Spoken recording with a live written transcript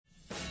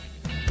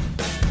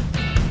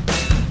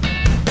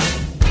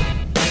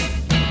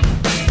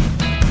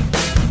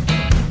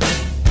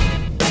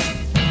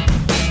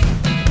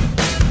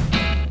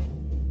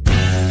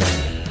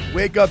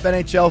Wake up,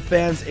 NHL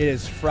fans. It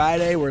is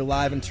Friday. We're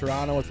live in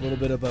Toronto with a little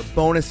bit of a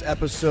bonus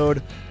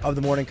episode of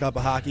the Morning Cup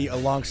of Hockey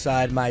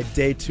alongside my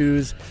day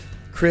twos,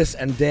 Chris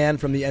and Dan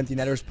from the Empty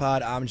Netters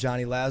pod. I'm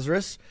Johnny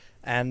Lazarus,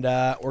 and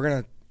we're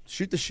going to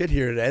shoot the shit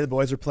here today. The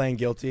boys are playing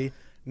guilty.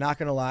 Not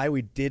going to lie,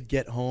 we did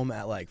get home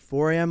at like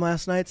 4 a.m.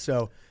 last night,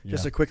 so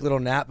just a quick little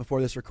nap before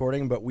this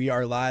recording, but we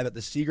are live at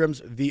the Seagram's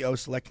VO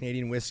Select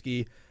Canadian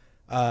Whiskey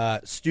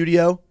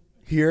studio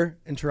here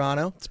in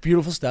Toronto. It's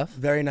beautiful stuff.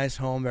 Very nice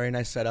home, very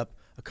nice setup,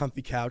 a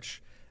comfy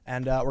couch,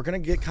 and we're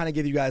going to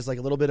give you guys like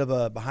a little bit of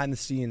a behind the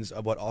scenes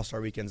of what All-Star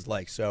Weekend's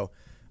like. So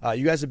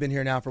you guys have been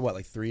here now for what,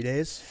 like 3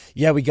 days?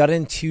 Yeah, we got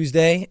in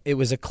Tuesday. It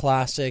was a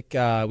classic. We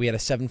had a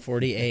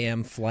 7:40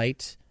 a.m.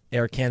 flight.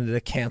 Air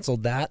Canada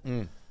canceled that.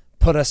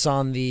 Put us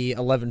on the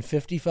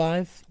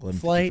 11:55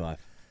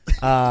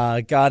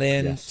 flight. Got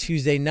in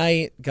Tuesday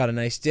night, got a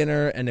nice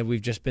dinner, and then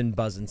we've just been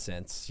buzzing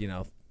since. You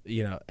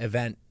know,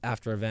 event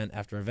after event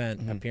after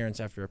event,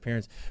 appearance after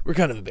appearance. We're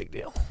kind of a big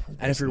deal.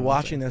 And if you're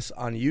watching this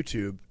on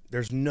YouTube,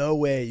 there's no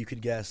way you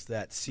could guess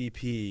that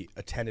CP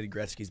attended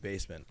Gretzky's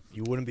basement.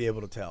 You wouldn't be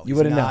able to tell. You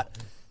wouldn't know.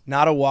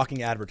 Not a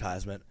walking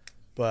advertisement,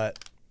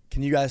 but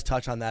can you guys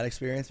touch on that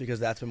experience?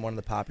 Because that's been one of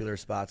the popular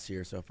spots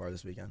here so far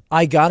this weekend.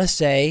 I gotta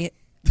say,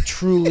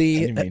 truly, I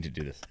didn't mean to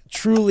do this.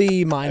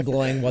 Truly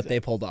mind-blowing what they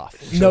pulled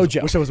off. No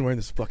joke. Wish I wasn't wearing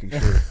this fucking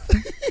shirt.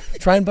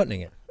 Try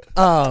unbuttoning it.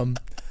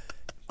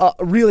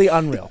 Really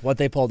unreal what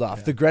they pulled off.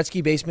 Yeah. The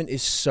Gretzky basement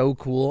is so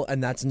cool,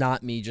 and that's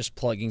not me just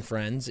plugging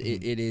friends.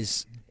 It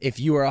is,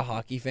 if you are a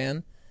hockey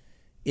fan,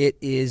 it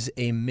is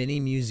a mini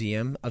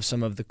museum of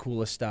some of the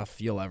coolest stuff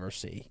you'll ever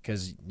see.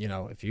 Because, you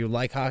know, if you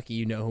like hockey,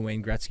 you know who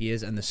Wayne Gretzky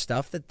is, and the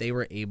stuff that they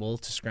were able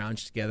to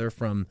scrounge together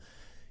from,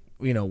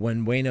 you know,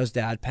 when Wayno's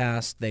dad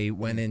passed, they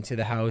went into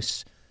the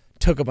house,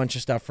 took a bunch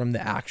of stuff from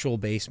the actual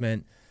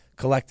basement,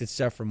 collected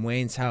stuff from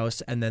Wayne's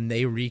house, and then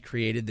they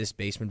recreated this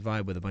basement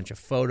vibe with a bunch of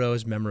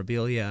photos,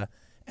 memorabilia,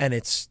 and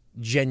it's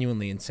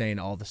genuinely insane,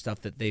 all the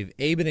stuff that they've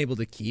A, been able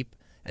to keep,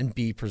 and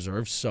B,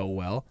 preserved so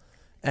well.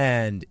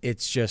 And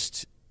it's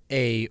just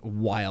a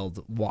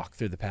wild walk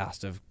through the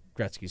past of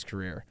Gretzky's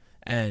career.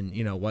 And,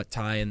 you know, what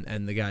Ty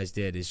and the guys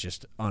did is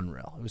just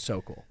unreal. It was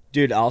so cool.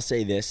 Dude, I'll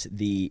say this.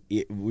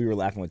 We were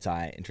laughing with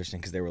Ty, interesting,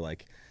 because they were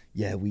like,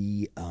 yeah,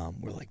 we're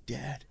like,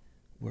 Dad,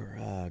 we're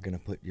going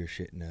to put your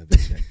shit in a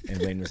basement.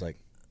 And Wayne was like,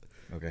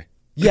 okay.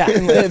 Yeah,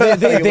 and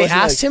they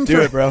asked him for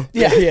do it, bro.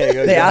 Yeah,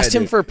 they asked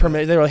him dude. for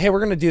permission. They were like, "Hey, we're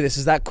gonna do this.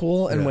 Is that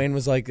cool?" And Yeah. Wayne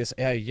was like, "This,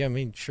 yeah, I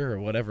mean, sure,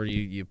 whatever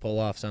you pull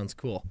off sounds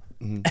cool."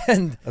 Mm-hmm.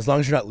 And As long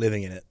as you're not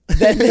living in it.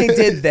 then they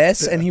did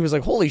this, and he was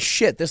like, "Holy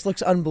shit, this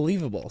looks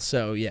unbelievable!"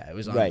 So yeah, it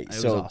was Right. It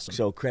was So awesome.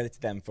 so credit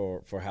to them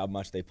for how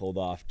much they pulled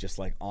off, just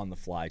like on the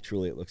fly.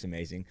 Truly, it looks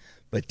amazing.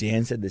 But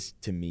Dan said this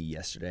to me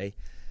yesterday,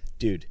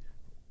 dude.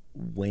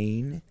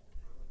 Wayne,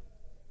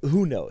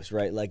 who knows,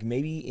 right? Like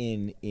maybe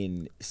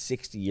in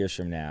 60 years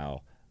from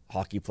now,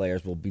 hockey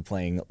players will be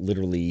playing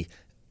literally.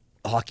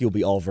 Hockey will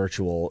be all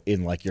virtual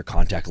in like your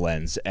contact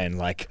lens, and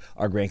like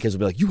our grandkids will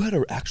be like, "You had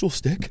an actual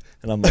stick?"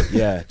 And I'm like,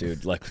 "Yeah,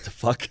 dude. Like, what the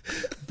fuck?"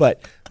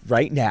 But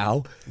right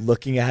now,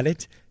 looking at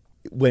it,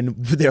 when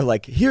they're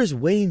like, "Here's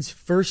Wayne's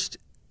first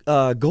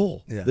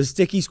goal, the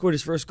stick he scored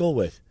his first goal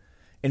with,"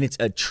 and it's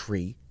a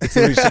tree. It's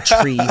literally just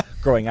a tree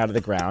growing out of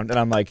the ground, and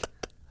I'm like,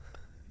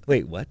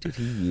 wait, what? Did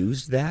he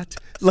use that?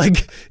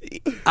 Like,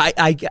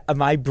 I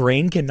my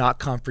brain cannot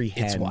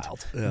comprehend. It's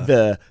wild.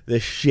 The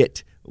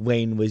shit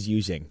Wayne was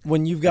using.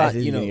 When you've got, At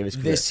the you know, beginning of his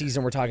career. this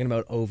season we're talking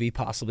about Ovi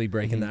possibly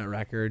breaking that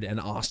record, and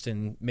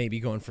Austin maybe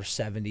going for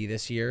 70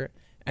 this year,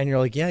 and you're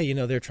like, yeah, you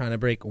know, they're trying to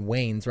break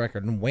Wayne's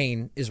record, and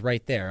Wayne is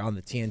right there on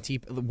the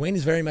TNT. Wayne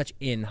is very much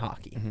in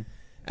hockey.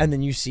 And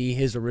then you see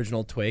his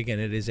original twig, and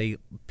it is a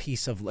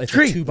piece of it's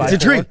Tree. a 2x4. It's a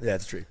tree. Yeah,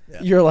 it's a tree.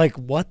 Yeah. You're like,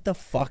 what the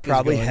fuck?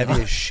 Probably is going heavy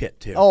on? as shit,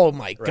 too. Oh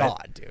my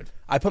god, dude!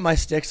 I put my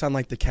sticks on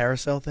like the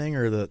carousel thing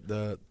or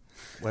the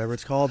whatever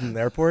it's called in the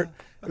airport.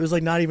 It was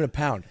like not even a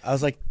pound. I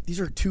was like, these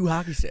are 2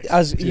 hockey sticks.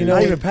 You know,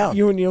 not even a pound.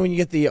 You know when you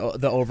get the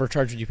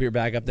overcharge when you put your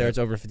bag up there, it's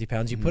over 50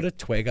 pounds. You put a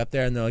twig up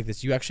there, and they're like,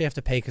 "This you actually have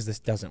to pay because this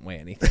doesn't weigh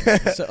anything."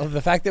 So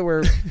the fact that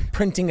we're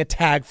printing a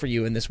tag for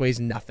you and this weighs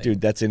nothing, Dude,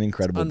 that's an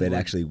incredible bit. unbelievable.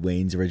 Actually,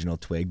 Wayne's original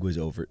twig had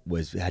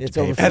It's to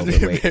pay over for 50.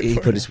 overweight. He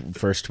put his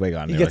first twig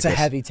on. he there gets like a this.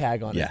 heavy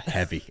tag on Yeah, it.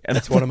 heavy. And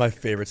That's one of my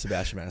favorite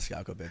Sebastian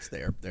Maniscalco bits.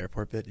 The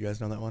airport bit. You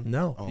guys know that one?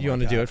 No, Oh you my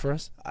want to do God. it for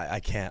us?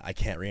 I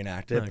can't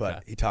reenact it, Okay.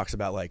 but he talks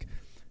about like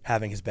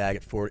having his bag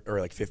at 40 or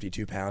like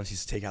 52 pounds.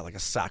 He's to take out like a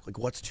sock. Like,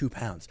 what's 2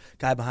 pounds?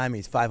 Guy behind me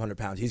is 500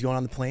 pounds. He's going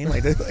on the plane.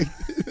 Like, it's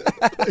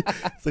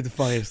like the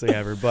funniest thing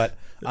ever. But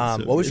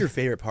what was your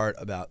favorite part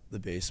about the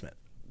basement?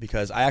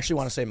 Because I actually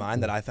want to say mine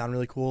that I found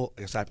really cool,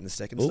 aside from the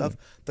stick and stuff,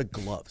 the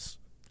gloves.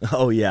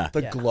 Oh yeah.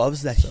 The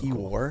gloves that he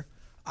wore.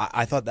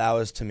 I thought that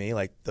was, to me,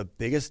 like the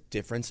biggest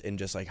difference in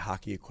just like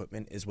hockey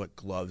equipment is what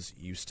gloves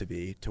used to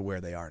be to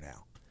where they are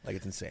now. Like,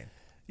 it's insane.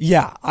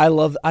 Yeah,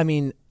 I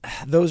mean,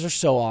 those are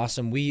so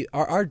awesome.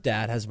 Our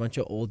dad has a bunch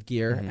of old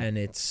gear, and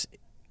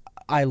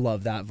I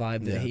love that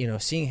vibe. That, you know,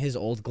 seeing his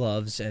old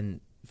gloves, and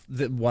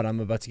what I'm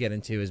about to get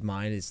into is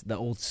mine, is the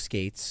old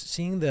skates.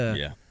 Seeing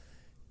the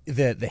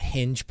the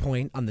hinge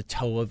point on the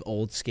toe of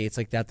old skates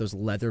like that, those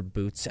leather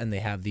boots, and they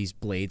have these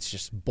blades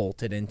just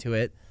bolted into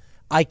it.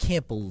 I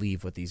can't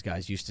believe what these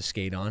guys used to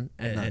skate on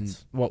and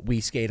what we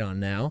skate on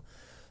now.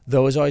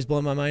 Those always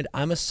blow my mind.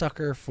 I'm a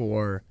sucker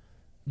for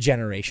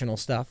generational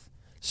stuff.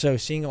 So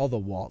seeing all the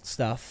Walt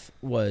stuff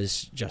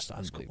was just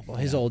unbelievable. Cool.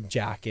 His old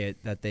jacket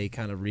that they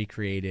kind of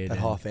recreated. That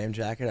Hall of Fame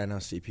jacket, I know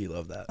CP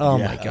loved that. Oh,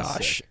 my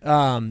gosh.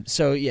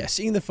 So, yeah,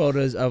 seeing the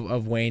photos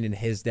of Wayne and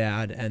his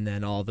dad and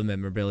then all the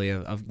memorabilia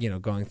of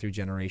going through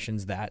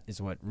generations, that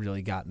is what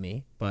really got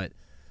me. But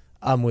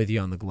I'm with you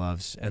on the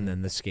gloves and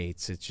then the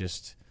skates. It's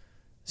just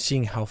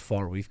seeing how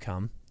far we've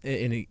come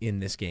in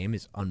this game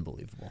is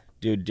unbelievable.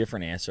 Dude,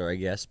 different answer, I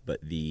guess, but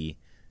the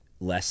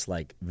less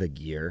like the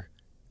gear.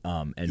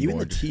 And even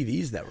more the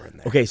TVs that were in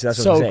there. Okay, so that's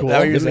what so I'm saying. cool.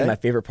 Literally, my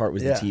favorite part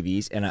was the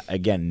TVs, and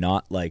again,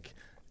 not like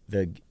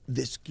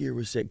this gear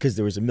was sick because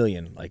there was a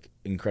million like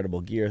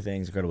incredible gear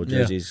things, incredible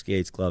jerseys,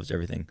 skates, gloves,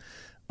 everything.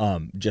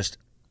 Just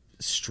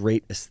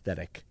straight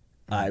aesthetic.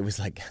 I was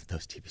like,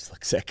 those TVs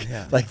look sick.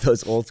 Yeah. Like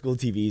those old school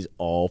TVs,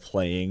 all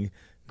playing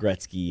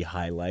Gretzky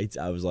highlights.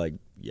 I was like,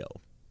 yo.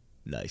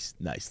 Nice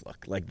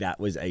look. Like that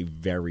was a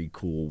very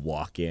cool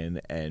walk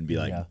in and be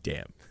like,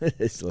 damn,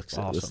 this looks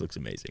awesome. This looks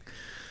amazing.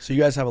 So you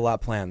guys have a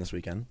lot planned this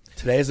weekend.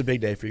 Today is a big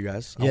day for you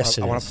guys. Yes,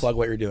 I want to plug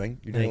what you're doing.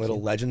 You're doing a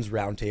little Legends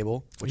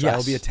Roundtable, which I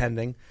will be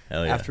attending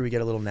after we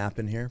get a little nap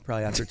in here,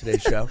 probably after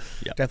today's show.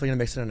 Definitely gonna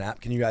mix in a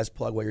nap. Can you guys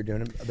plug what you're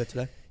doing a bit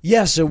today?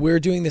 Yeah, so we're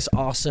doing this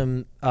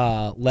awesome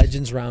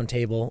Legends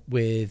Roundtable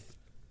with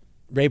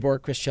Ray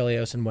Bork, Chris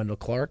Chelios, and Wendell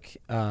Clark.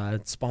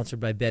 It's sponsored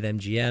by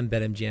BetMGM.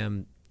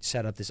 BetMGM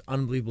set up this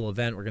unbelievable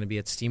event. We're going to be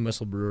at Steam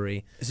Whistle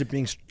Brewery. Is it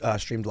being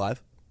streamed live?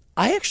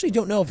 I actually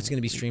don't know if it's going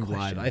to be streamed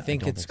live. I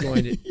think it's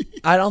going to.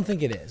 I don't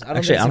think it is. I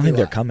don't think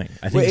they're coming.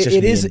 I think it's just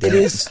it is. It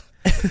is.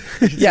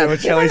 Yeah, what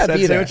Shelly said.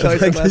 Say what Shelly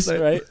said last night,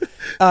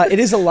 right? It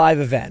is a live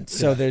event,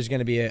 so there's going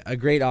to be a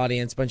great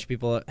audience, a bunch of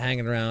people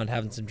hanging around,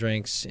 having some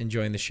drinks,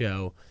 enjoying the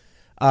show.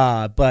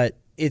 But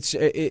it's,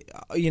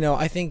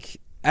 I think,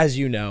 as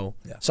you know,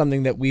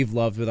 something that we've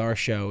loved with our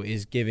show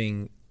is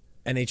giving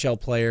NHL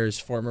players,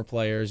 former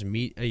players,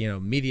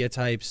 media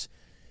types,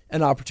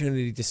 an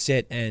opportunity to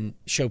sit and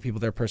show people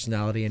their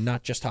personality and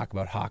not just talk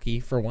about hockey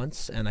for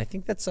once. And I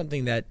think that's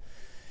something that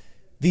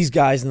these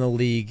guys in the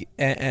league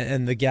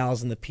and the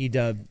gals in the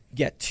P-Dub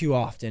get too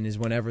often is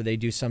whenever they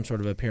do some sort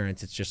of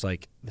appearance, it's just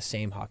like the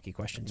same hockey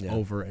questions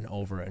over and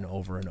over and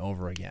over and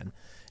over again.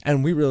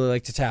 And we really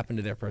like to tap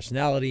into their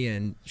personality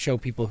and show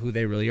people who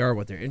they really are,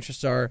 what their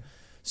interests are.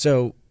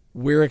 So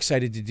we're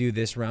excited to do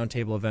this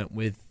roundtable event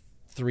with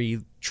 3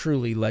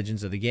 truly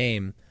legends of the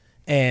game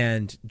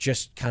and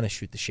just kind of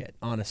shoot the shit.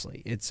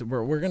 Honestly,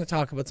 we're going to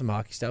talk about some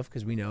hockey stuff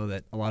because we know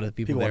that a lot of the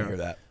people there want to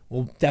hear that.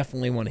 Will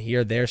definitely want to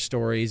hear their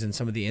stories and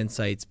some of the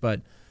insights,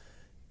 but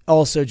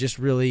also just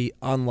really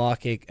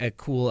unlock a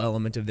cool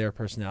element of their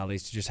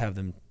personalities to just have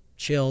them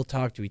chill,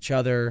 talk to each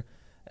other,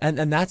 and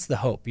that's the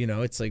hope.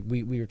 It's like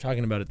we were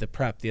talking about at the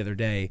prep the other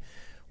day.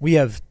 We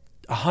have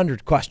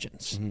 100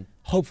 questions. Mm-hmm.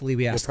 Hopefully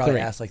we ask 3. Probably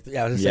ask like 3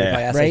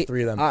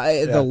 of them.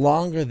 The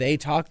longer they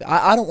talk,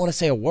 I don't want to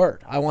say a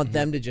word. I want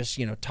them to just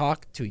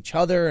talk to each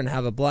other and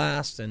have a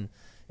blast. And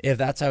if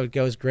that's how it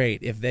goes,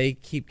 great. If they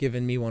keep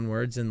giving me one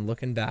words and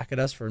looking back at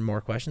us for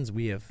more questions,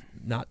 we have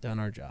not done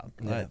our job.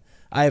 Yeah.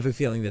 I have a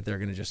feeling that they're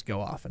going to just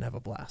go off and have a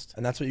blast.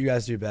 And that's what you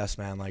guys do best,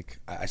 man. Like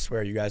I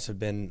swear, you guys have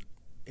been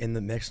in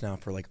the mix now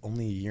for like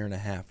only a year and a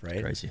half,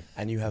 right? Crazy.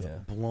 And you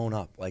have blown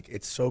up. Like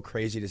it's so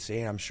crazy to see.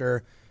 And I'm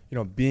sure.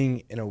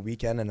 Being in a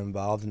weekend and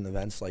involved in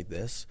events like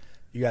this,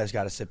 you guys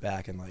got to sit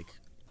back and like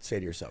say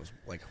to yourselves,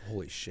 like,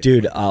 "Holy shit!"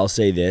 Dude, I'll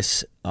say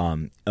this,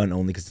 and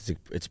only because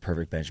it's a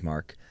perfect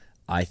benchmark.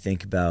 I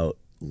think about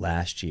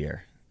last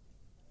year,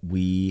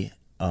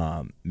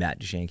 Matt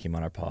Duchene came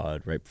on our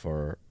pod right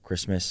before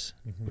Christmas,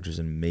 which was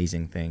an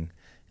amazing thing,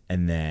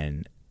 and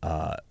then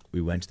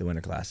we went to the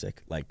Winter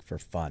Classic like for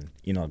fun.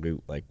 We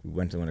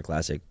went to the Winter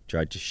Classic,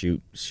 tried to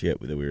shoot shit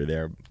that we were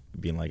there,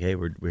 being like, "Hey,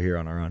 we're here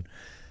on our own."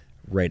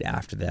 Right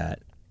after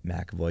that,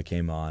 McAvoy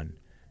came on,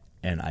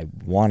 and I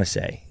want to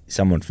say,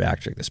 someone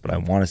fact-check this, but I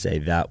want to say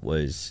that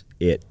was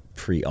it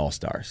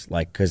pre-All-Stars.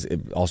 Like, because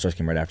All-Stars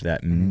came right after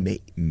that.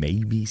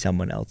 Maybe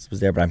someone else was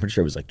there, but I'm pretty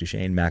sure it was like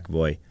Duchene,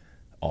 McAvoy,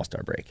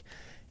 All-Star break.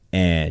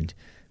 And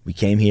we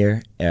came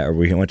here, or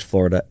we went to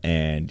Florida,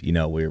 and,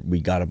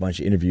 we got a bunch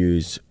of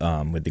interviews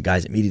with the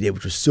guys at Media Day,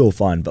 which was so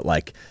fun, but,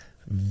 like,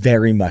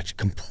 very much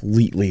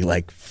completely,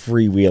 like,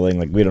 freewheeling,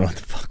 like, we don't know what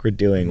the fuck we're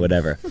doing,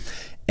 whatever.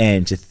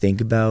 And to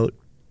think about,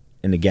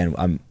 and again,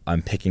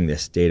 I'm picking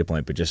this data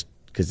point, but just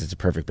because it's a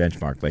perfect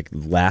benchmark, like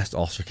last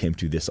All-Star game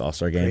to this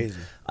All-Star game, crazy.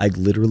 I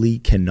literally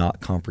cannot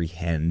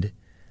comprehend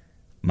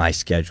my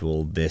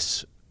schedule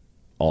this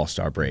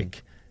All-Star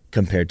break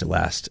compared to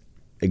last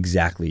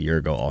exactly a year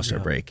ago All-Star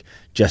break.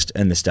 Just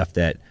and the stuff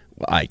that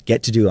I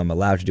get to do, I'm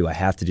allowed to do, I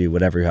have to do,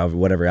 whatever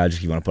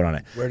adjective you want to put on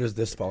it. Where does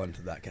this fall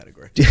into that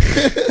category?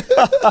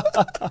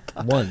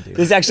 One, dude.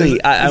 This is actually,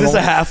 is this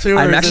a have to?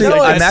 I'm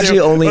actually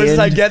only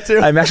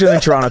in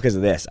Toronto because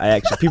of this.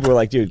 People were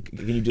like, dude,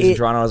 can you do this in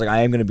Toronto? I was like,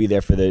 I am going to be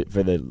there for the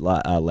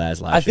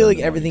last I feel like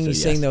show everything morning,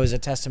 he's so saying yes. though is a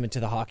testament to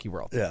the hockey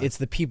world. Yeah. It's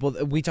the people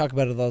that we talk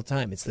about it all the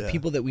time. It's the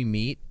people that we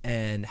meet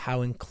and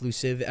how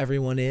inclusive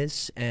everyone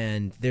is,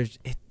 and there's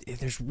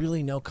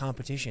really no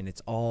competition.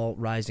 It's all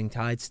rising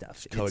tide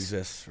stuff.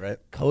 Coexist, right?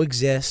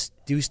 Coexist,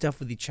 do stuff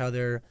with each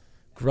other,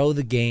 grow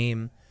the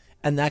game.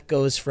 And that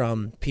goes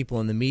from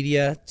people in the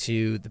media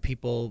to the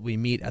people we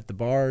meet at the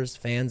bars,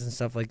 fans and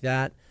stuff like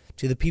that,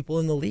 to the people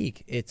in the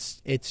league.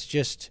 It's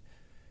just,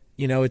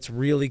 it's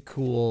really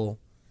cool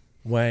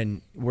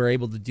when we're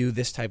able to do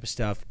this type of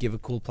stuff, give a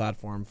cool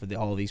platform for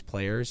all these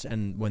players,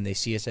 and when they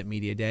see us at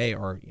Media Day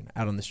or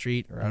out on the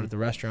street or out at the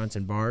restaurants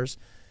and bars,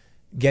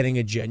 getting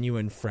a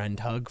genuine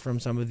friend hug from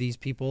some of these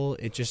people,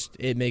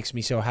 it makes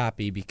me so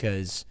happy,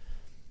 because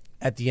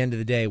at the end of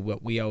the day,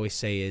 what we always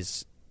say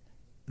is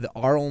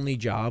our only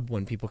job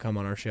when people come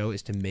on our show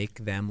is to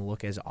make them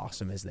look as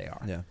awesome as they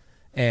are. Yeah.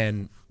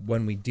 And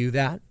when we do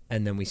that,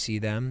 and then we see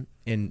them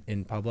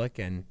in public,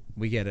 and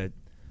we get a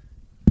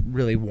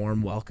really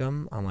warm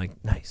welcome, I'm like,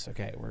 nice,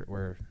 okay,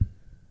 we're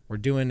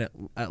doing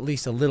at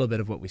least a little bit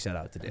of what we set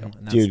out to do, and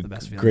that's Dude, the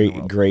best feeling in the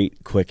world.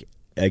 great, quick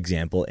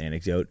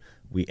anecdote.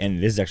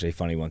 And this is actually a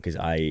funny one because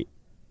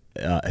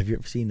have you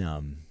ever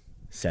seen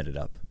Set It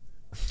Up?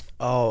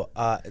 Oh,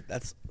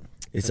 that's.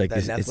 It's like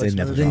this. It's a Netflix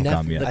Netflix movie?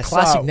 rom-com, yeah. The I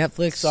classic saw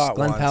Netflix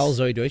Glenn it Powell, once.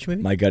 Zoe Deutsch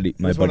movie. My It was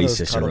one of buddy's those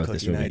sister cuddle wrote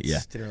this cookie movie. nights. Yeah,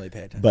 Didn't really pay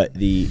attention. but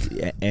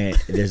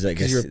there's like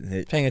Because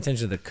you're paying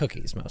attention to the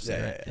cookies mostly,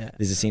 Yeah, right? yeah.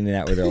 there's a scene in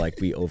that where they're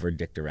like, we over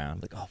dicked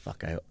around. Like, oh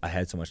fuck, I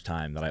had so much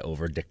time that I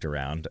over dicked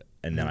around,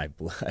 and then I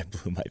blew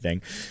my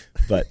thing.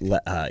 But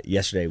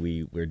yesterday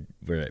we're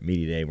at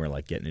Media Day, and we're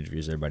like getting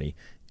interviews with everybody,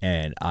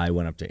 and I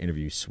went up to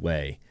interview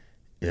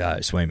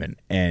Swayman,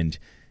 and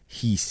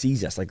he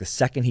sees us. Like the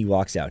second he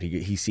walks out,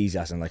 he sees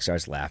us and like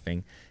starts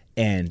laughing,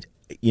 and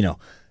I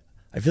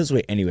feel this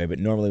way anyway, but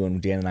normally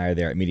when Dan and I are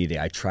there at Media Day,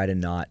 I try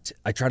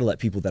to let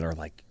people that are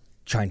like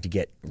trying to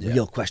get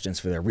real questions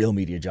for their real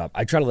media job,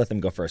 I try to let them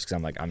go first,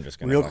 because I'm just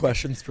going to real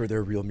questions for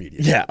their real media.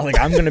 Yeah, like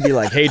I'm going to be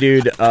like, hey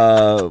dude,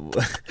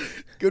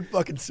 good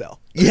fucking sell.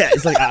 yeah,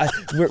 it's like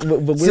It's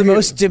the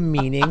most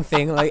demeaning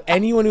thing. Like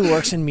anyone who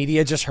works in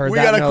media just heard We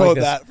that. gotta and they're quote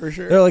like that for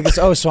sure. They're like,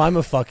 "Oh, so I'm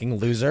a fucking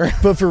loser."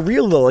 But for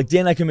real though, like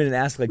Dan and I come in and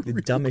ask like the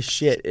dumbest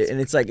shit, and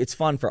it's like it's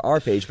fun for our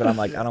page, but I'm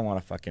like, I don't want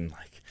to fucking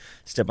like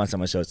step on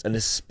someone's toes, and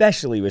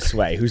especially with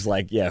Sway, who's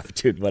like, yeah,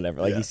 dude,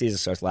 whatever. Like he sees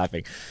us, starts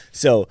laughing.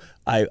 So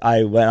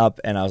I went up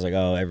and I was like,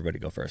 oh, everybody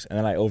go first, and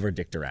then I over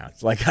dicked around.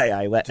 Like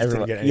I let Just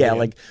didn't everyone. get Yeah,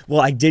 anything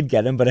like I did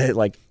get him, but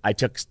I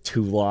took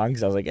too long,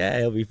 so I was like,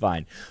 he'll be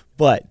fine.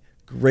 But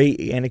great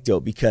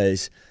anecdote,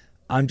 because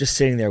I'm just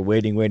sitting there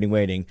waiting,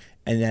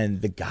 and then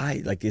the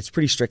guy, like, it's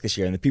pretty strict this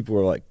year, and the people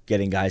were like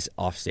getting guys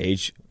off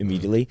stage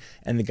immediately,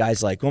 and the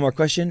guy's like, one more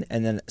question,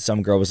 and then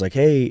some girl was like,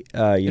 hey,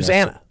 It was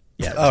Anna.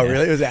 Yeah. Oh,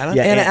 really? It was Anna?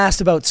 Yeah. Anna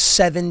asked about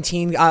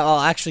 17. I'll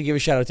actually give a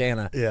shout out to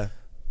Anna. Yeah.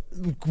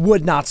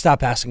 Would not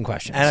stop asking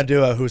questions. Anna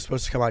Dua, who was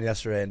supposed to come on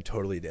yesterday and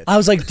totally did. I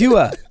was like,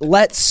 Dua,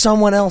 let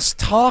someone else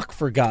talk,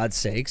 for God's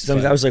sakes. So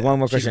I was like, one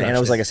more She question. Anna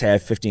was crushed like, I say I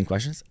have 15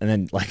 questions, and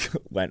then like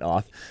went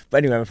off. But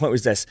anyway, my point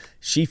was this: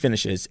 she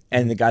finishes,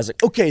 and the guy's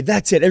like, okay,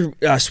 that's it.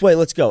 Sway,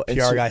 let's go. And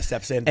PR guy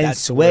steps in. and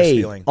That's the worst Sway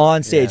feeling.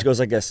 on stage Yeah. goes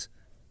like this.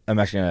 I'm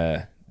actually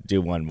gonna do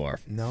one more.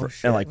 No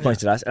shit. And like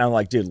points at us, and I'm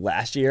like, dude,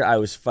 last year I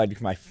was fighting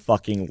for my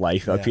fucking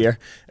life up Yeah. here.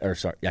 Or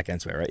sorry, yeah, I can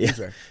swear, right? Yeah.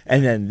 swear.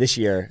 And then this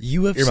year,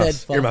 You have Earmuffs.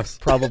 said fuck Earmuffs.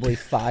 probably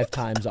 5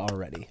 times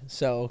already.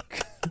 So,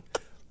 a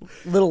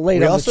little late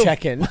We on also the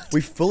check-in. we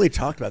fully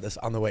talked about this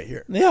on the way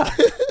here. Yeah.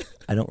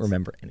 I don't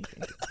remember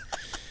anything.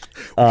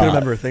 Couldn't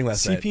remember a thing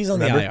last night. CP's on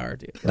Remember? the IR,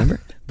 dude.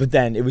 Remember? But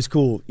then it was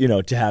cool,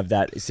 to have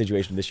that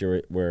situation this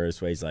year where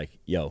Sway's like,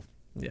 yo,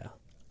 Yeah.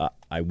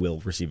 I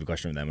will receive a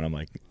question from them. And I'm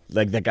like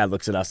that guy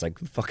looks at us like,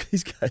 fuck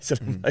these guys.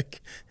 And I'm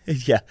like,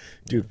 yeah,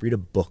 dude, read a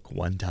book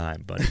one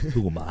time, buddy.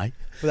 Who am I?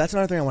 But that's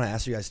another thing I want to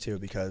ask you guys too,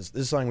 because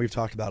this is something we've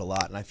talked about a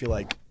lot, and I feel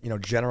like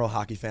general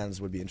hockey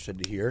fans would be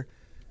interested to hear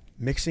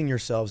mixing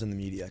yourselves in the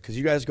media, because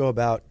you guys go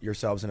about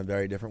yourselves in a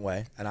very different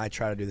way, and I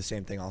try to do the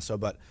same thing also.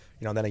 But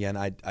then again,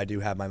 I do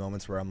have my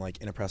moments where I'm like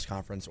in a press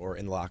conference or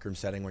in the locker room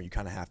setting where you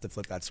kind of have to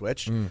flip that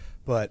switch.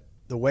 But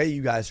the way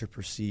you guys are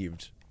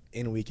perceived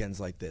in weekends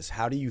like this,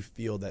 how do you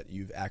feel that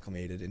you've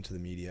acclimated into the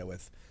media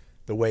with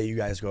the way you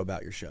guys go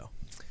about your show?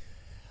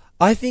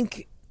 I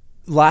think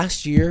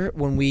last year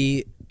when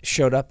we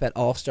showed up at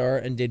All-Star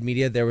and did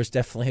media, there was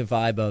definitely a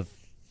vibe of,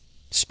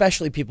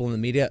 especially people in the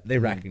media, they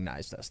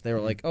recognized us. They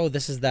were like, oh,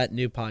 this is that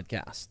new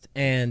podcast.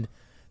 And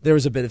there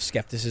was a bit of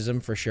skepticism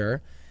for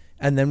sure.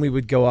 And then we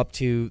would go up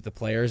to the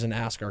players and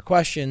ask our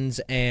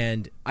questions.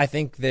 And I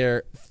think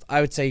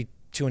I would say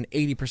to an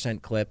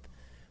 80% clip,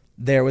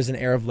 there was an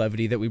air of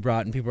levity that we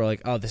brought, and people were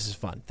like, oh, this is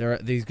fun.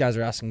 These guys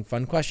are asking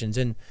fun questions.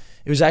 And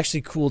it was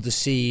actually cool to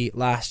see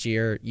last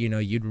year,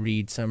 you'd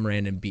read some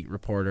random beat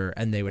reporter,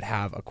 and they would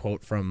have a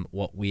quote from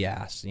what we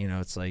asked.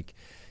 It's like,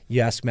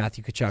 you ask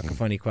Matthew Tkachuk a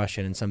funny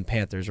question, and some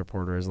Panthers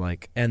reporter is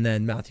like, and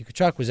then Matthew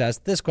Tkachuk was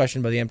asked this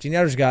question by the Empty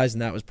Netters guys,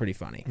 and that was pretty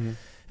funny.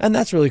 And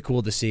that's really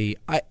cool to see.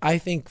 I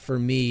think for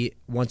me,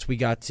 once we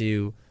got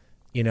to,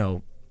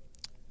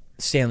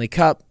 Stanley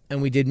Cup,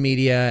 and we did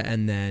media,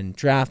 and then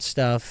draft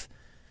stuff,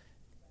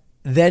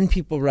 then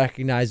people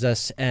recognize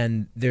us,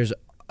 and there's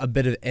a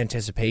bit of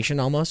anticipation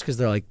almost, because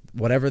they're like,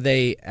 whatever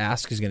they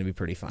ask is going to be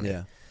pretty funny.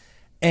 Yeah.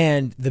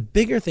 And the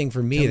bigger thing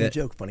for me Tell me that a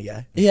joke, funny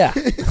guy. Yeah.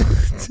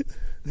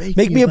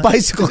 Make me a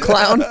bicycle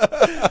clown.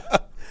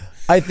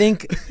 I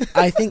think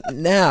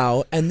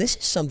now, and this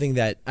is something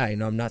that I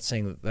know, I'm not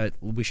saying that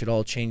we should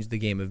all change the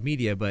game of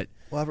media, but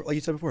Well, like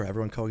you said before,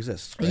 everyone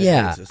coexists. Right?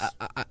 yeah,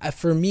 Coexists.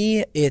 for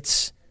me,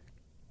 it's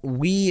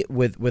we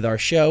with our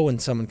show, when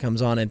someone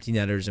comes on Empty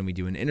Netters and we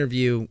do an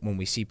interview, when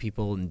we see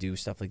people and do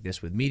stuff like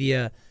this with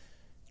media,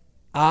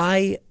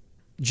 I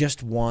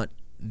just want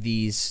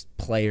these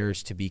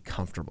players to be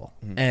comfortable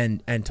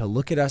and to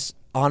look at us.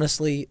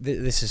 Honestly,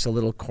 this is a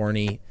little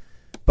corny,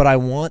 but I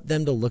want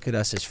them to look at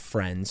us as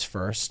friends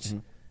first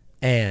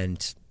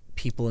and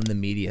people in the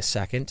media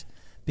second,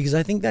 because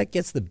I think that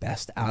gets the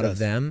best out of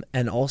them.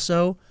 And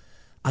also,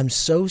 I'm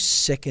so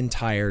sick and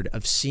tired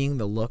of seeing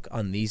the look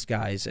on these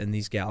guys and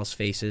these gals'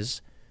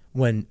 faces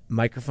when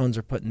microphones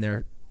are put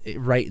in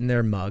right in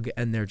their mug,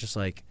 and they're just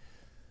like,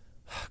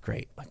 oh,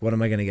 great, like, what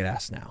am I going to get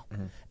asked now?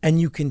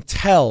 And you can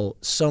tell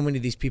so many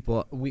of these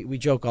people, we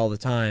joke all the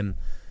time.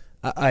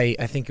 I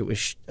think it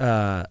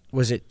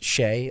was it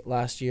Shea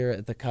last year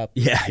at the Cup?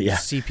 Yeah.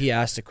 CP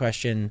asked a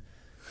question,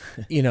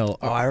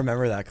 I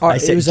remember that.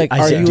 it was like,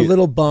 are you a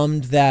little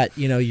bummed that,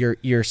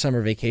 your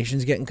summer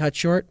vacation's getting cut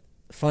short?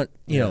 Fun,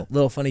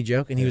 little funny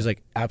joke. And he was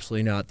like,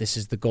 absolutely not. This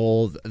is the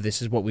goal.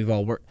 This is what we've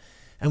all worked.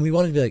 And we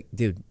wanted to be like,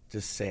 dude,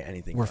 just say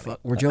anything.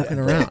 We're joking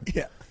around.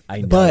 Yeah.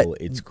 I know, but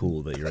it's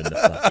cool that you're in the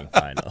fucking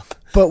final.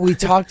 But we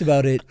talked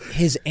about it.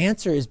 His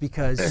answer is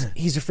because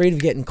he's afraid of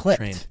getting clipped.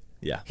 Trained.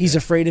 Yeah. He's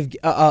afraid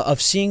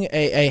of seeing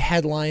a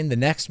headline the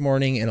next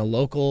morning in a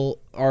local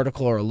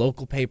article or a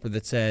local paper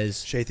that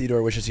says Shea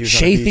Theodore wishes he was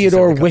Shea on the beach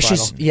Theodore instead of the Cup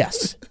wishes final.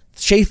 yes.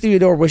 Shea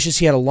Theodore wishes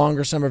he had a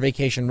longer summer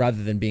vacation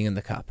rather than being in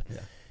the Cup. Yeah.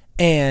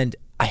 And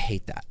I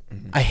hate that.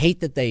 I hate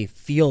that they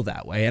feel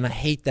that way, and I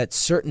hate that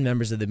certain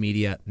members of the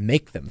media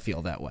make them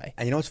feel that way.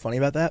 And you know what's funny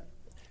about that?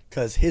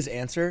 Because his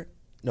answer,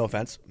 no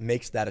offense,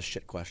 makes that a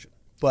shit question.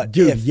 But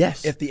Dude, if,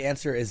 yes. if the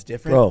answer is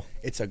different, Bro.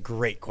 it's a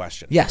great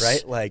question. Yes.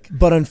 Right? Like,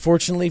 But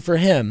unfortunately for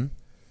him,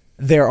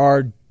 there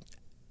are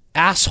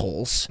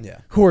assholes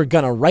who are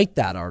going to write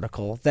that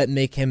article that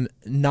make him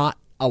not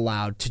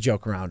allowed to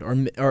joke around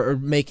or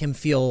make him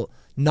feel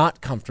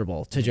not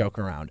comfortable to joke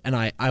around. And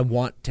I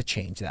want to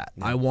change that.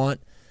 I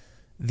want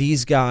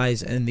these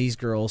guys and these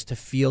girls to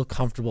feel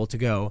comfortable to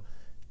go,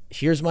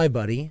 here's my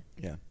buddy.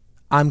 yeah.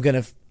 I'm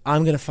gonna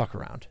fuck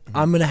around.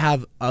 I'm gonna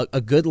have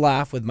a good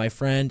laugh with my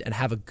friend and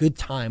have a good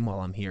time while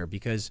I'm here,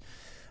 because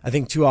I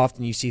think too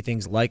often you see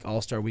things like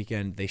All-Star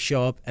Weekend, they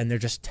show up and they're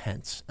just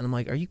tense, and I'm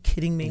like, are you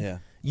kidding me? Yeah.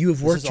 You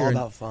have worked This is all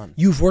about fun.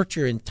 You've worked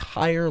your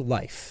entire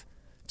life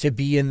to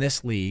be in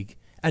this league,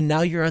 and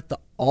now you're at the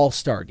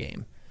All-Star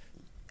game.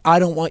 I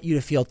don't want you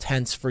to feel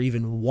tense for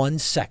even 1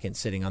 second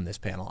sitting on this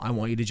panel. I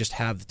want you to just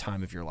have the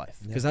time of your life,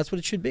 because that's what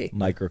it should be.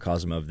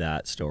 Microcosm of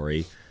that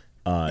story.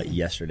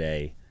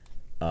 Yesterday,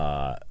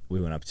 I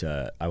went up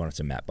to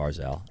Matt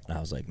Barzell, and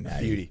I was like,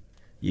 Matty,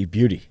 you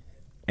beauty.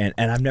 And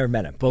I've never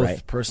met him. Both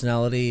right?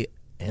 personality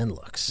and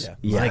looks.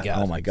 Yeah. My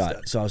God. Oh my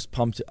God. So I was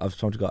pumped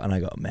to go, and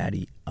I go,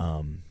 Matty,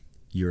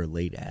 you're a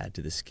late add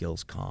to the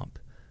skills comp.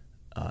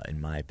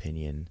 In my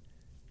opinion,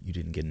 you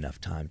didn't get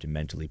enough time to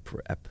mentally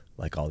prep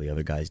like all the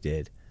other guys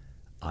did.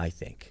 I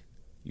think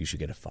you should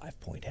get a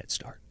 5-point head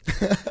start.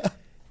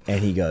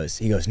 And he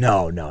goes,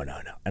 no.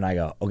 And I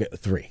go, okay,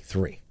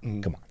 three.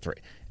 Come on, 3.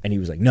 And he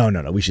was like, no,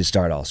 we should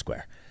start all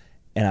square.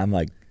 And I'm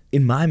like,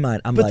 in my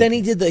mind, But then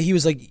he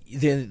was like,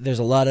 there's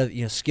a lot of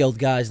skilled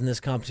guys in this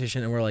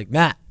competition, and we're like,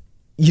 Matt,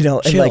 and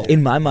chill. like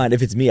in my mind,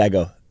 if it's me, I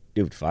go,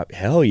 dude, 5,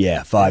 hell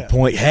yeah, 5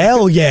 point,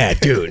 hell yeah,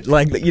 dude.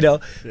 Like,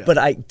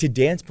 But to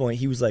Dan's point,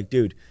 he was like,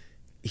 dude,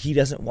 he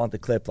doesn't want the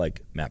clip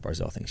like Matt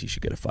Barzell thinks he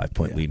should get a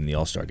 5-point lead in the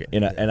All-Star game.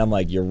 And I'm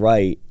like, you're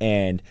right.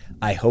 And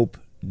I hope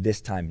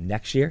this time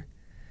next year,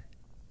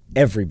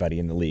 everybody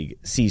in the league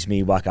sees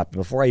me walk up, and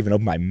before I even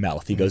open my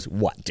mouth, he goes,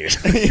 what, dude?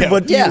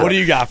 What do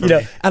you got for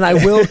me? And I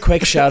will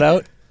quick shout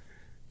out,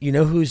 you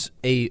know who's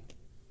a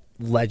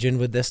legend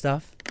with this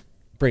stuff?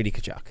 Brady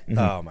Tkachuk.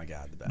 Oh my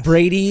God, the best.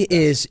 Brady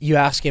is, you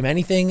ask him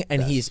anything,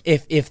 and he's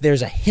if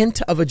there's a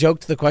hint of a joke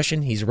to the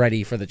question, he's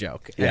ready for the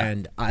joke. Yeah.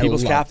 And I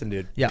People's love captain,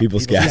 dude. Yeah,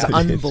 People's He's captain.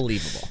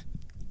 unbelievable.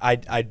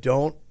 I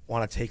don't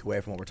want to take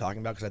away from what we're talking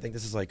about, because I think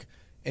this is like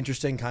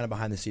interesting kind of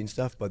behind the scenes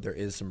stuff, but there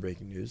is some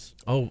breaking news.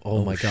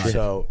 Oh my God.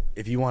 So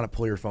if you want to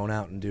pull your phone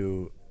out and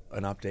do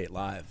an update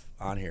live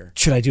on here.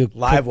 Should I do a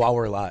live while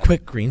we're live?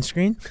 quick green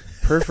screen?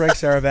 Per Frank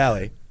Sarah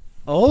Valley.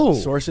 Oh.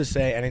 Sources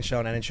say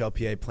NHL and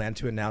NHLPA plan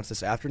to announce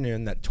this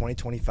afternoon that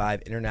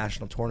 2025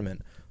 international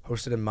tournament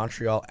hosted in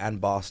Montreal and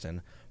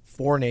Boston,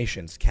 4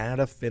 nations,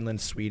 Canada,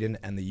 Finland, Sweden,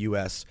 and the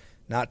U.S.,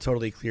 Not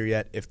totally clear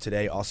yet if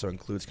today also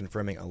includes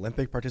confirming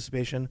Olympic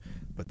participation,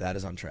 but that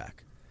is on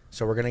track.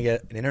 So we're going to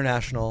get an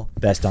international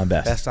Best on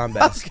best.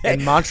 Okay.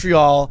 In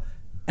Montreal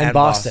and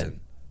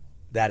Boston.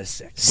 That is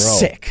sick.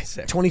 Sick.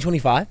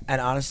 2025? And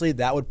honestly,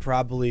 that would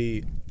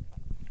probably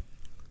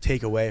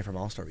take away from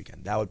All-Star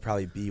Weekend. That would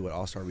probably be what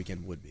All-Star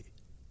Weekend would be.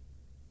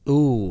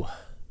 Ooh.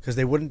 Because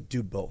they wouldn't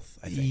do both,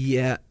 I think.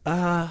 Yeah.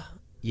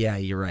 Yeah,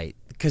 you're right.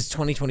 Because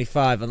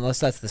 2025, unless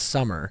that's the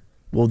summer.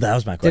 Well, that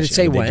was my question. Did it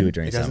say Would they when? do it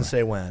during It doesn't summer?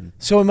 say when.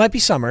 So it might be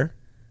summer.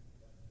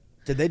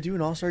 Did they do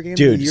an All-Star game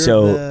Dude, the year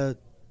so- of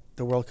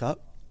the World Cup?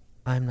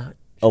 I'm not.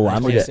 Oh,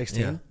 I'm gonna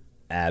 2016? Yeah.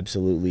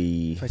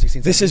 absolutely.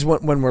 2016. This is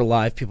when we're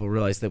live, people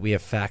realize that we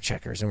have fact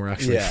checkers and we're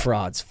actually Yeah.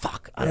 frauds.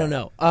 Fuck. I Yeah. don't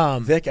know.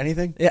 Vic,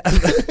 anything? Yeah.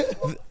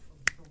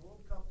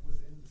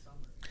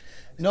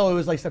 No, it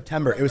was like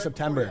September. It was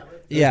September.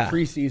 It Yeah. was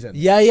preseason.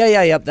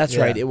 Yep, that's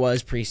Yeah. right. It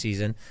was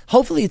preseason.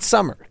 Hopefully it's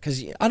summer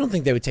because I don't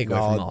think they would take away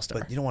from All-Star.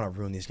 But you don't want to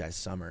ruin these guys'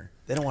 summer.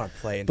 They don't want to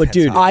play. But,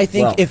 dude, I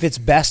think Well, if it's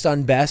best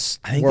on best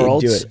I think they'd do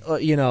worlds,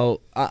 it.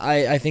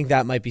 I think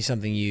that might be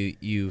something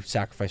you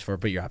sacrifice for.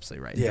 But you're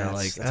absolutely right. yeah,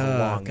 They're it's like, a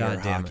long God year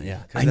of damn hockey. it,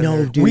 yeah. 'Cause I then know,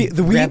 they're dude.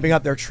 ramping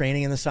up their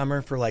training in the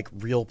summer for like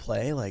real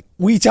play. Like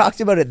We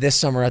talked about it this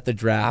summer at the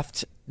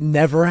draft.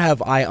 Never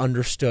have I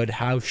understood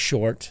how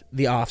short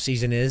the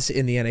offseason is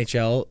in the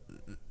NHL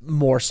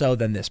more so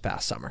than this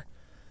past summer.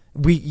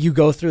 You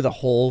go through the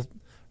whole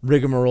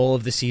rigmarole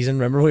of the season.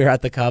 Remember we were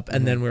at the Cup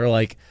and then we were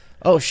like,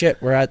 oh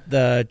shit, we're at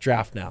the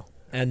draft now.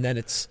 And then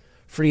it's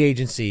free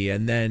agency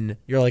and then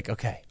you're like,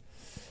 okay,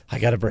 I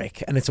got a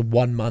break. And it's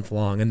 1 month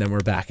long and then we're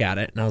back at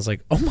it. And I was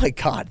like, oh my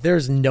God,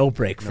 there's no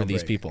break for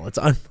these break. people. It's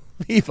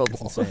unbelievable.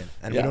 it's insane,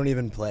 and Yeah. we don't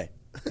even play.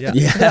 Yeah.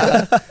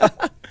 Yeah.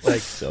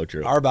 Like So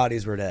true. our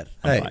bodies were dead.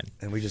 Hey. Fine.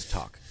 And we just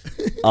talk.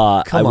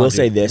 I Come will on,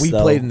 say dude. this. We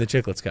though. played in the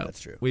Chicklets Cup. That's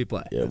true. We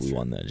play. Yeah, we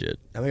won that shit.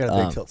 And we got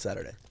a big tilt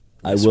Saturday.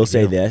 I will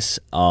say this.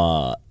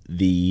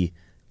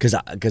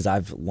 Because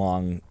I've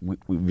long we've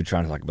been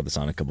trying to talk about this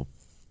on a couple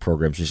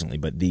programs recently,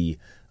 but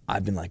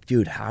I've been like,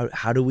 dude,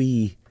 how do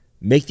we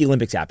make the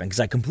Olympics happen? Because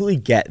I completely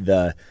get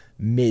the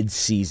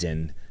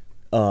mid-season.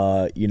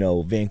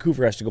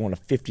 Vancouver has to go on a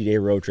 50-day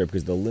road trip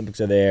because the Olympics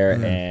are there,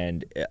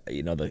 and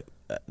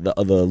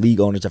the league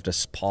owners have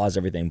to pause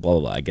everything. Blah blah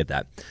blah. I get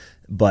that,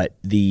 but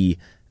the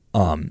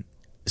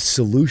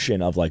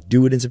solution of like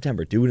do it in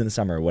September, do it in the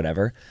summer, or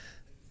whatever,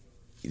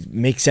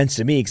 makes sense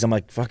to me because I'm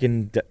like,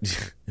 fucking,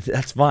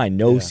 that's fine.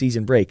 No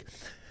season break.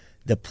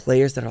 The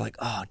players that are like,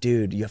 oh,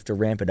 dude, you have to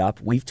ramp it up.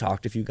 We've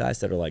talked to a few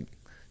guys that are like,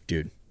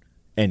 dude,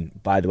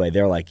 and by the way,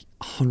 they're like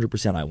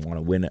 100%. I want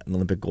to win an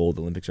Olympic gold.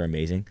 The Olympics are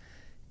amazing.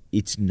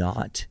 It's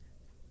not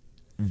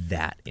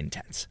that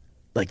intense.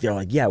 Like they're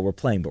like, yeah, we're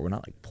playing, but we're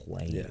not like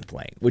playing,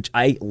 which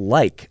I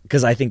like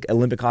because I think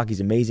Olympic hockey is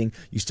amazing.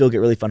 You still get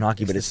really fun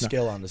hockey, but it's the not,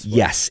 skill on display.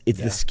 Yes,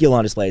 it's the skill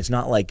on display. It's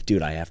not like,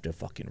 dude, I have to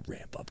fucking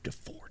ramp up to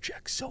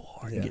forecheck so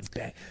hard and get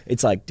bang.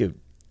 It's like, dude,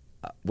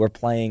 we're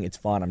playing. It's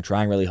fun. I'm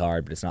trying really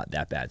hard, but it's not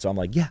that bad. So I'm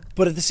like, yeah.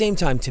 But at the same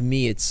time, to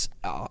me, it's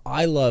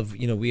I love,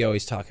 we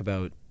always talk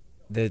about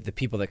the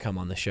people that come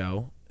on the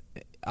show.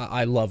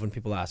 I love when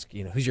people ask,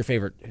 who's your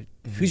favorite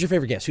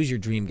guest? Who's your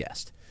dream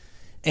guest?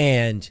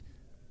 And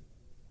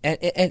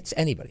it's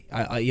anybody.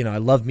 I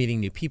love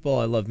meeting new people.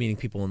 I love meeting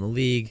people in the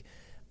league.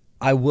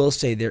 I will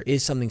say there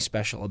is something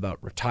special about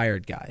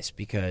retired guys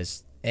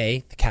because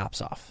the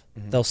cap's off.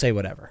 They'll say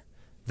whatever.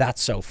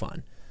 That's so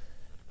fun.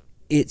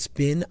 It's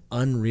been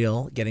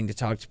unreal getting to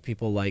talk to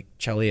people like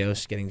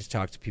Chelios, getting to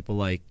talk to people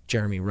like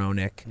Jeremy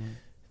Roenick.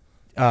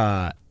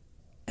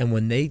 And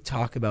when they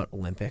talk about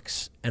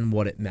Olympics and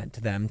what it meant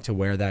to them to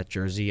wear that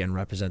jersey and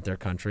represent their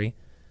country,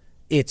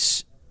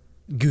 it's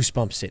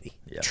goosebump city,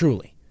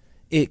 truly.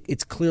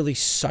 It's clearly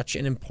such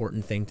an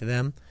important thing to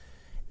them.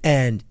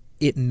 And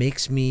it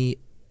makes me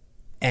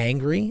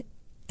angry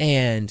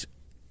and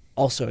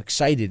also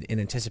excited in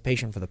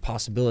anticipation for the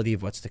possibility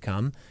of what's to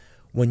come.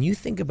 When you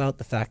think about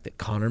the fact that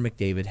Connor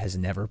McDavid has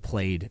never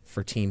played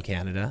for Team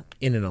Canada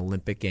in an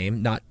Olympic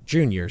game, not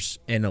juniors,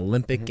 an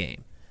Olympic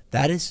game,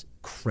 that is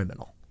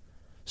criminal.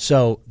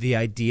 So the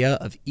idea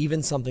of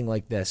even something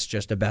like this,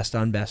 just a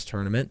best-on-best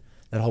tournament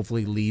that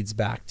hopefully leads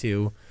back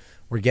to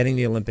we're getting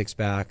the Olympics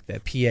back,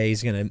 that PA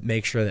is going to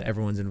make sure that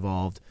everyone's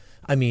involved.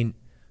 I mean,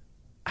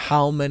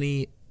 how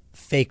many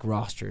fake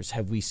rosters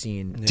have we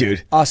seen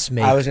Dude. us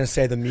make? I was going to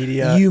say the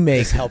media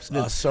this helps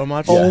us so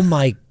much. Oh,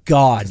 my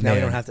God, Now man.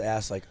 we don't have to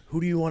ask, like,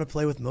 who do you want to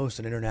play with most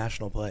in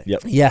international play?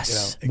 Yep.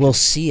 Yes, It we'll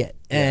see it.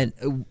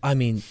 And, I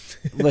mean,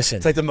 listen.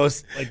 It's like the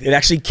most... Like, It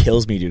actually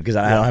kills me, dude, because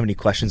I don't have any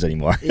questions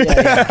anymore. right?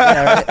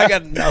 I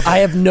got nothing. I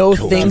have no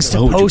things to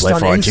Who would you post play on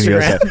for Team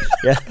USA? Instagram.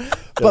 Yeah.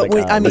 But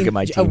Like, I look mean, at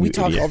my team, we you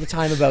talk idiot. all the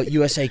time about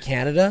USA,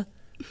 Canada.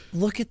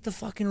 Look at the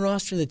fucking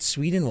roster that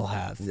Sweden will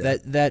have,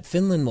 that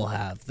Finland will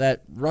have,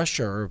 that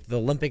Russia or the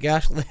Olympic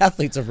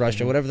athletes of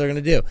Russia, whatever they're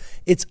going to do.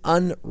 It's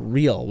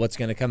unreal what's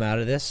going to come out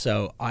of this.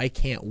 So I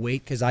can't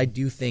wait because I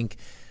do think,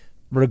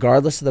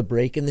 regardless of the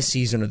break in the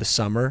season or the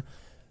summer,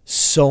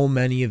 so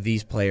many of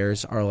these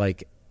players are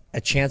like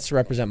a chance to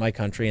represent my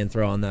country and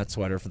throw on that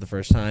sweater for the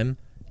first time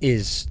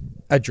is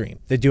a dream.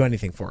 They'd do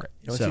anything for it.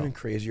 You know what's even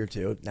crazier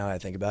too? Now that I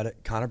think about it,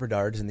 Connor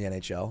Bedard's in the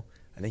NHL.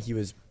 I think he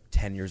was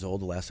 10 years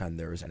old the last time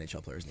there was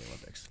NHL players in the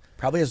Olympics.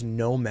 Probably has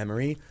no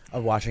memory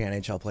of watching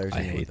NHL players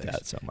in the Olympics. I hate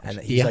that so much. And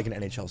he's like an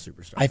NHL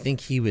superstar. I think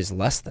he was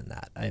less than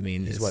that. I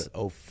mean, he's what,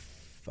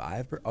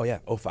 05? Oh yeah,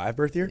 05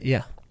 birth year?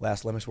 Yeah.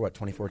 Last Olympics were what,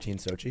 2014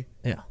 Sochi?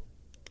 Yeah.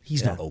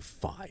 He's not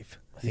 05.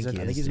 I think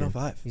he's in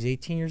 05. He's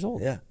 18 years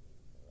old. Yeah.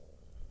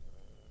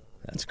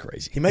 That's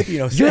crazy. He might be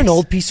in 06. You're an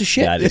old piece of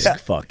shit. That is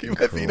fucking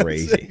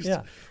crazy.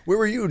 Yeah. Where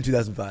were you in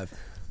 2005?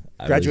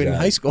 Graduating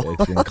high school. I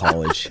was in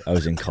college. I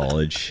was in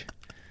college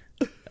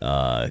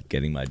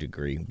getting my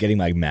degree, getting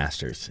my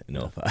master's in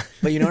 05.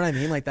 But you know what I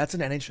mean? Like, that's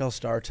an NHL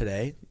star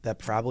today that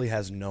probably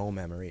has no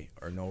memory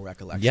or no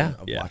recollection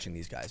of watching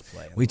these guys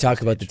play. We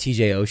talk about the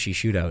TJ Oshie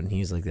shootout, and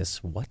he's like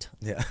this, what?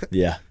 Yeah.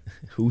 Yeah.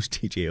 Who's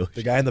TJ Oshie?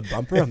 The guy in the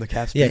bumper on the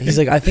Caps. Yeah, he's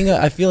like, I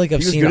feel like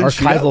I've seen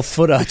archival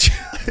footage.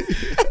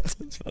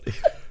 That's funny.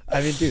 I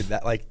mean, dude,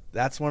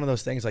 that's one of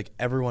those things. Like,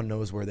 everyone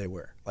knows where they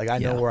were. Like, I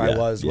know where I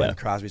was when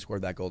Crosby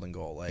scored that golden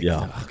goal. Like, you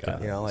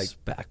know, like it's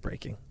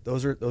backbreaking.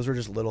 Those are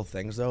just little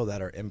things though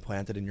that are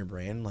implanted in your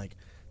brain, like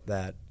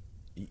that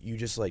you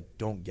just like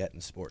don't get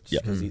in sports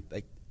because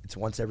like it's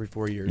once every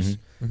 4 years.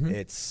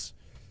 It's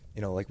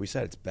like we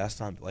said, it's best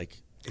on like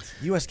it's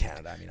U.S.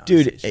 Canada. I mean,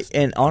 honestly, dude,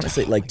 and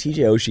honestly, like TJ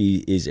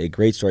Oshie is a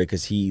great story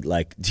because he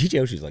like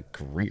TJ Oshie's like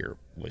career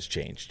was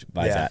changed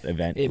by that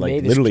event. It like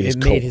made literally his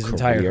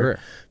entire career.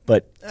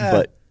 But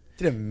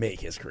didn't make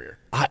his career.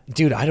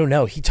 Dude, I don't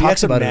know. He He had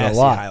talks some about it a nasty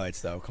lot.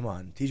 highlights though. Come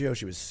on, TJ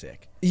Oshie was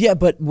sick. Yeah,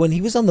 but when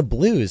he was on the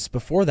Blues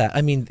before that,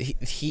 I mean,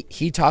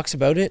 he talks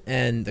about it,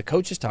 and the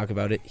coaches talk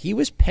about it. He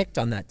was picked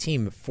on that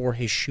team for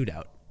his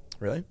shootout.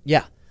 Really?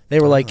 Yeah, they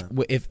were like,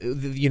 if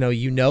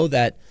you know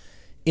that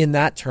in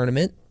that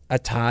tournament, a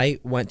tie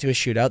went to a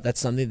shootout. That's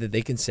something that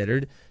they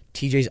considered.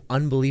 TJ's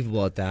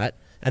unbelievable at that.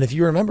 And if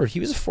you remember, he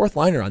was a fourth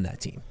liner on that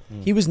team.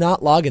 He was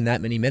not logging that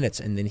many minutes,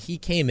 and then he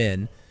came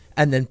in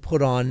and then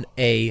put on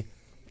a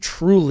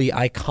truly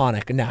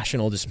iconic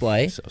national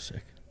display. So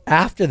sick.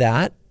 After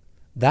that,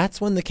 that's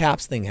when the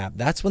Caps thing happened.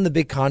 That's when the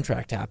big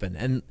contract happened.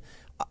 And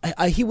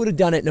he would have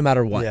done it no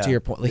matter what, to your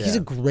point. Like, he's a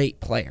great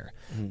player.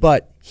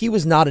 But he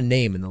was not a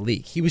name in the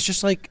league. He was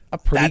just like a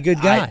pretty good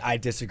guy. I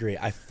disagree.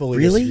 I fully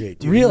Really? disagree.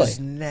 Dude, Really? He was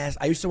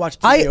nasty. I used to watch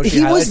TJ Oshie he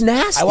was highlights.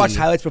 nasty. I watched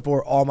highlights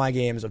before all my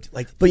games.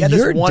 But he had this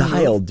you're one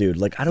dialed, dude.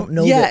 Like, I don't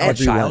know Yeah, that and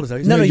everyone. child, is that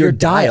what you No, said? no, you're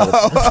dialed.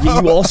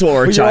 You also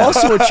are a You're child.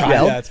 also a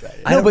child. Yeah, that's right.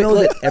 I don't know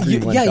that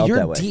everyone felt you're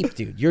that way. deep,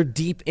 dude. You're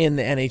deep in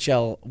the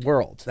NHL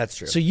world. That's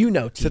true. So you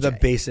know TJ. To the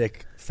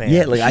basic fan.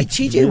 Yeah, like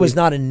TJ was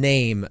not a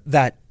name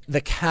that the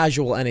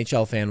casual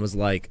NHL fan was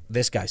like,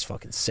 this guy's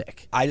fucking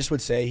sick. I just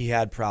would say he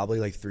had probably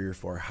like 3 or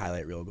 4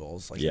 highlight reel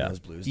goals, like in those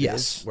Blues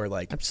days, where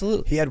like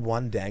absolutely he had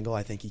one dangle.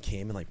 I think he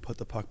came and like put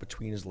the puck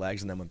between his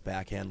legs and then went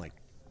backhand like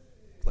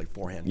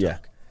forehand.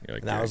 Dunk. You're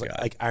like, And I was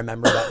like, I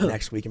remember that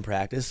next week in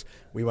practice,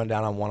 we went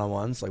down on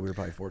one-on-ones, like we were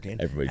probably 14.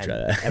 Everybody and tried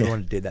that.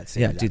 Everyone did that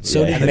same. Yeah, exact dude. move.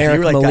 So did And then Merrick you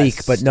were like, Malik,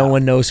 "Guys, but no stop."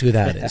 one knows who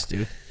that is,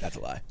 dude. That's a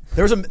lie.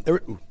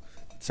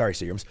 Sorry,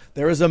 Seagrams.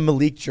 There was a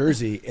Malik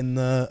jersey in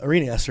the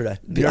arena yesterday.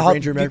 New York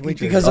Ranger American League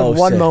because jersey. of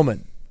one sick.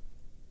 moment.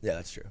 Yeah,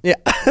 that's true. Yeah,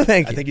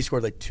 thank you. I think he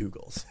scored like 2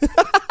 goals.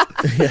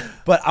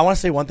 But I want to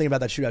say one thing about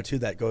that shootout too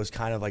that goes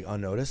kind of like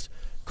unnoticed.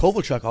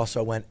 Kovalchuk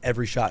also went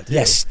every shot too.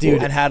 Yes,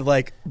 dude. And had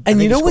like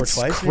And you know scored what's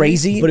twice,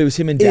 crazy? But it was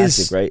him and is-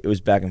 Datsuk, right? It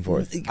was back and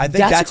forth. I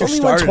think Datsyuk only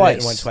started went it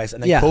and went twice,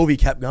 and then Yeah. Covey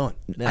kept going.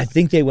 I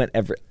think they went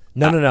every.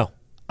 No.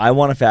 I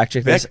want to fact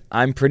check this. Vic?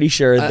 I'm pretty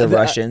sure the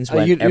Russians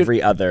went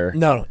every other.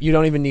 No, you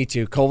don't even need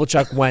to.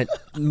 Kovalchuk went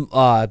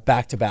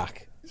back to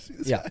back.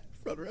 Yeah,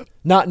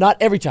 not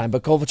every time,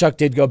 but Kovalchuk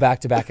did go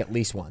back to back at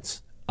least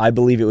once. I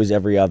believe it was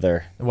every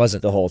other. It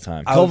wasn't the whole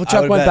time. I would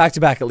Kovalchuk went bet- back to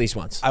back at least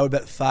once. I would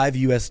bet 5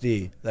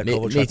 USD that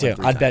Kovalchuk Me too. went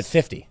 3 I'd bet times.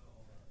 50.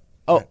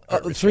 Oh,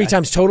 Respect. 3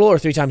 times total or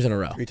 3 times in a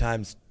row? 3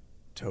 times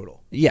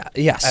total. Yeah,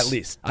 yes. At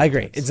least. I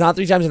agree. It's not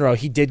 3 times in a row.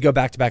 He did go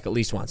back to back at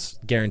least once.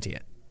 Guarantee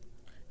it.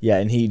 Yeah,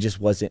 and he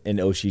just wasn't. And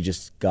Oshie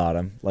just got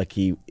him. Like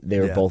they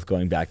were Yeah. both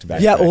going back to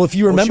back. Yeah, to back. well, if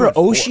you remember, went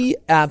 4. Oshie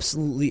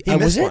absolutely He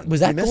missed one. was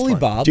He that missed goalie one.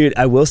 Bob? dude,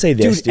 I will say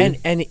this, dude.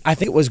 and I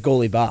think it was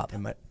goalie Bob.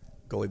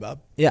 Goalie Bob?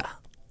 Yeah,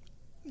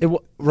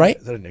 right.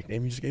 Is that a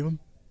nickname you just gave him?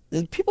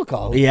 People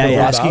call him Yeah,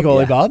 Bobrovsky Bob. goalie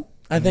Yeah. Bob.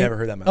 I think. never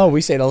heard that, man. Oh,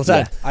 we say it all the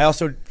time. I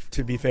also,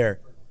 to be fair,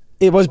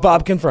 It was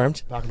Bob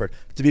confirmed. not convert.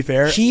 To be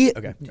fair, He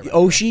okay.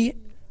 Oshie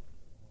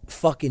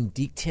fucking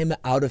deked him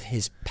out of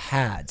his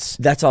pads.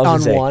 That's all I on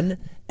was gonna say. one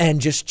and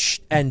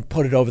just and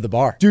put it over the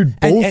bar, Dude,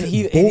 And, both- and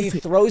he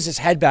both- throws his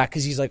head back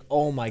because he's like,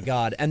 "Oh my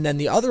god!" And then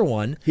the other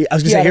one, I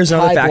was gonna he say, had a here's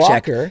another high fact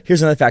blocker. check.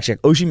 Here's another fact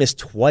check. Oshie missed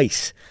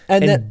twice,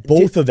 And and, that-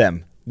 both of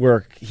them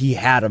were. He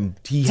had him.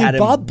 He had Did him.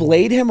 Bob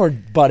blade him or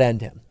butt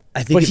end him?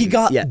 I think but he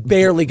got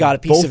barely got a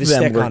piece both of his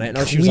them stick were on it. And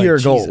Oshie was clear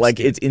like, goal. Jesus, Like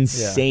dude. it's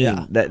insane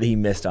Yeah. that he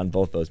missed on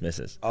both those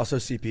misses. Also,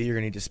 CP, you're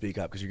going to need to speak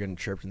up because you're getting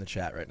chirped in the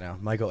chat right now.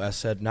 Michael S.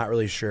 said, not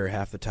really sure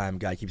half the time.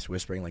 Guy keeps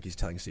whispering like he's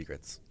telling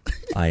secrets.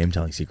 I am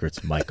telling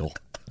secrets, Michael.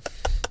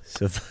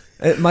 So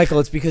Michael,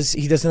 it's because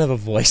he doesn't have a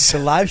voice. The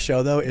live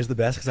show though is the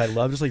best because I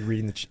love just like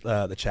reading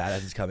the chat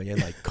as it's coming in.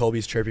 Like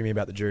Colby's chirping me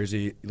about the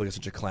jersey. You look at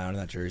such a clown in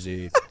that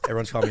jersey.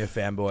 Everyone's calling me a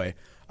fanboy.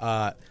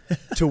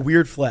 To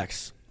weird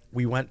flex,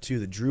 we went to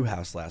the Drew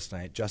house last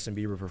night. Justin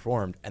Bieber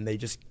performed, and they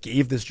just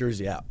gave this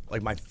jersey out.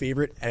 Like my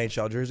favorite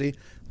NHL jersey.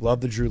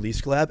 Love the Drew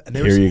Leafs collab, and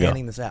they were just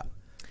handing this out.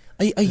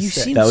 You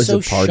seem That was so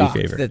a party shocked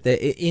favorite.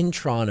 that in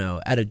Toronto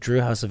at a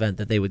Drew House event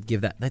that they would give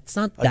that. That's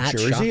not A that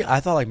jersey? shocking. I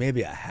thought like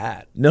maybe a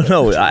hat.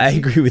 No, I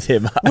agree with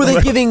him. Were they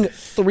giving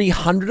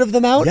 300 of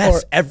them out?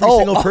 Yes, or? every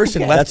single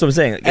person okay. left. That's what I'm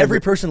saying. Like, Every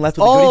person left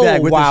with a goodie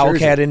bag with wow, this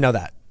jersey. okay, I didn't know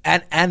that.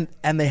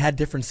 And they had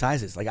different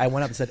sizes. Like I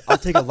went up and said, "I'll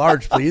take a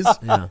large, please,"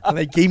 and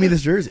they gave me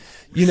this jersey.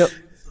 You know,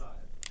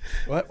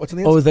 What's on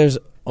the inside? there's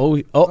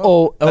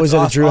is it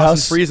a Drew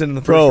House? Freezing in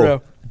the first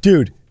row.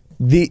 Dude.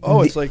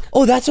 It's like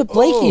That's what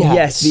Blakey has.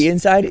 Yes, the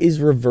inside is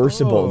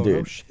reversible, dude.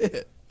 Oh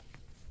shit!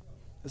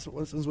 This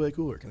is way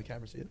cooler. Can the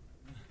camera see it?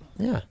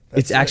 Yeah,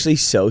 It's sick. actually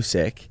so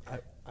sick.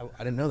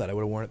 I didn't know that. I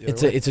would have worn it the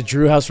other way. it's a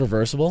Drew House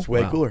reversible. It's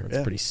way Wow, cooler. That's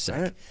Yeah. pretty sick.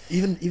 All right.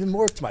 Even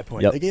more to my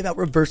point. Yep. They gave out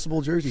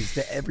reversible jerseys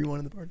to everyone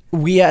in the party.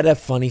 We had a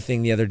funny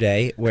thing the other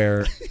day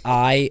where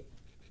I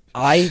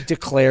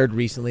declared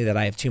recently that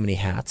I have too many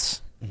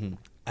hats. And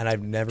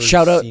I've never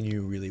Shout out- seen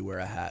you really wear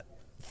a hat.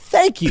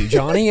 Thank you,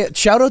 Johnny.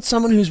 Shout out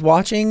someone who's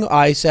watching.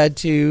 I said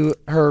to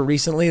her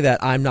recently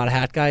that I'm not a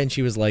hat guy, and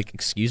she was like,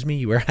 "Excuse me,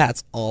 you wear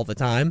hats all the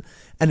time,"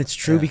 and it's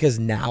true because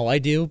now I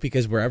do.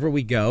 Because wherever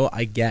we go,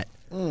 I get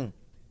And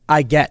a a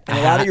lot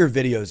hat. of your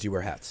videos, you wear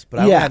hats, but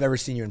I don't think I've ever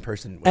seen you in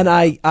person. with And a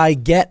hat. I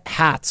get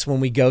hats when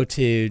we go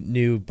to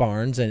new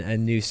barns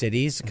and new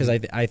cities because I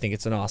think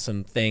it's an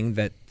awesome thing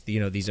that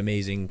these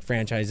amazing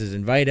franchises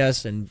invite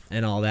us and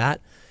all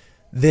that.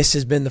 This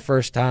has been the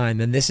first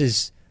time, and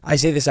I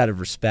say this out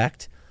of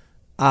respect.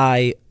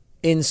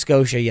 In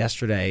Scotia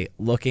yesterday,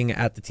 looking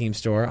at the team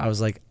store, I was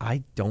like,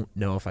 I don't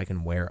know if I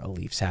can wear a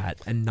Leafs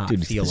hat and not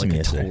Dude, feel this like is a me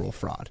yesterday. total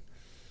fraud.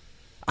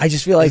 I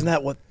just feel like, Isn't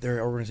that what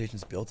their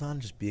organization's built on?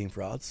 Just being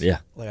frauds? Yeah.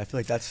 Like I feel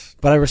like that's.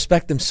 but I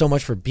respect them so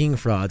much for being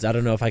frauds. I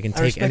don't know if I can I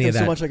take respect any them of that.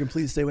 so much I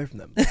completely stay away from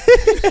them.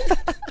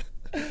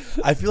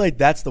 I feel like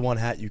that's the one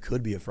hat you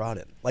could be a fraud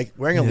in. Like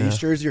wearing a Leafs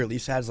jersey or a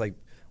Leafs hat is like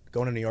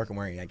going to New York and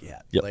wearing a Yankee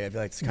hat. Yep. Like I feel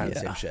like it's kind of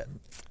the Yeah. same shit.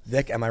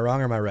 Vic, am I wrong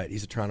or am I right?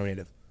 He's a Toronto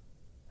native.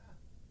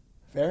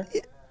 Fair?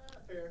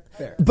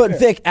 Fair. But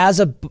Vic, as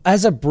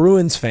a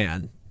Bruins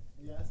fan,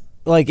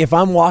 like if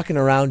I'm walking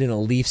around in a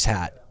Leafs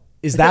hat,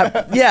 is that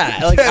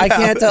like I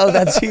can't tell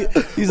that's he's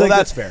Well, like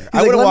that's fair. He's I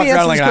like, wouldn't let walk me around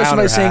answer like this an question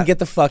by Islander saying hat. get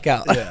the fuck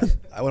out. Yeah.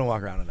 I wouldn't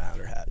walk around in an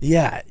Islander hat.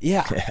 yeah,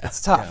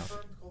 it's tough.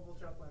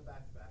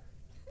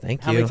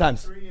 Thank you. How many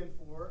times? 3 and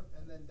 4,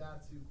 and then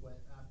Datsuk went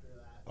after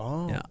that.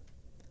 Oh. Yeah,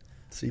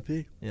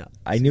 CP. yeah,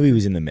 I knew he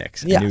was in the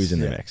mix. I Yes. knew he was in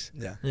the Yeah. mix.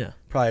 Yeah. yeah.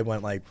 Probably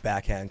went like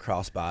backhand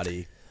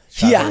crossbody. He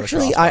shot over the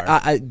actually,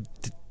 crossbar.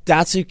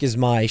 Datsuk is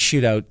my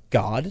shootout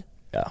god.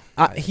 Yeah.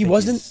 I He think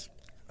wasn't. he's-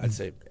 I'd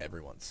say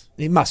everyone's.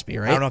 He must be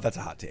right. I don't know if that's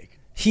a hot take.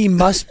 He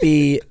must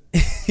be.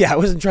 Yeah, I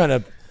wasn't trying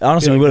to.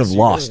 Honestly, be we like would have this.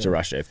 lost to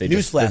Russia if they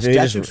just Newsflash, if they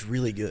just, Datsuk's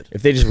really good.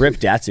 if they just ripped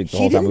Datsuk the He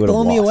whole time. We didn't would have blow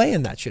lost. me away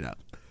in that shootout.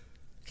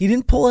 He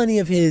didn't pull any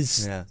of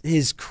his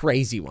Yeah.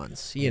 crazy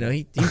ones. He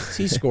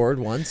scored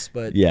once,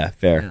 but Yeah,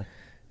 fair.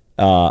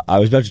 I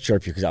was about to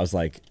chirp you because I was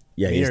like,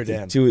 "Yeah, Me he or has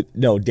Dan? two."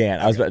 No, Dan.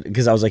 I was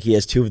because I was like, he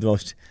has two of the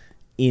most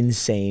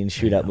insane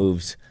shootout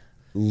moves,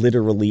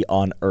 literally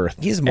on earth.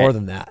 he's more And-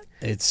 than that.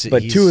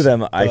 But two of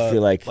them, I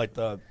feel like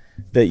the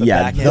the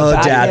backhand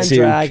backhand Datsuk,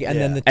 drag and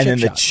then the chip and then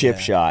the shot. chip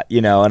Yeah. shot.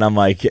 And I'm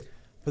like,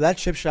 but that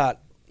chip shot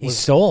He was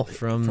stole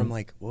from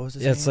like what was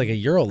his yeah, it's name? like a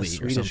Euro The League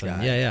or Swedish something.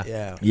 guy.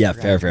 Yeah. yeah, I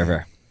forgot fair, his fair,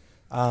 name.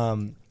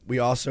 fair. We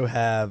also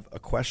have a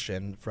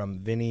question from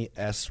Vinny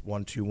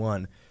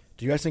S121.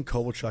 Do you guys think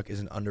Kovalchuk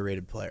is an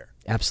underrated player?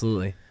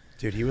 Absolutely.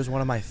 Dude, he was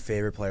one of my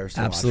favorite players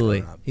to Absolutely.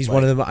 watch growing up. He's Like,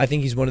 one of them. I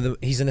think he's one of them.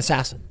 He's an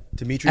assassin.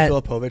 Dmitry and-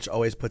 Filipovich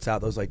always puts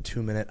out those like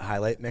 2-minute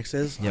highlight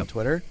mixes on Yep.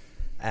 Twitter,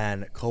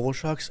 and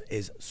Kovalchuk's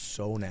is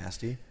so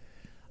nasty.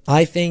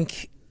 I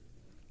think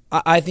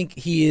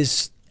he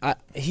is.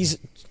 He's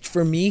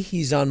for me.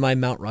 He's on my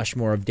Mount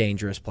Rushmore of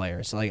dangerous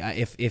players. Like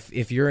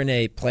if you're in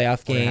a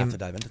playoff We're gonna have game, to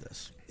dive into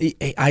this.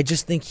 I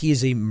just think he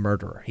is a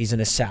murderer. He's an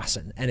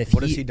assassin. And if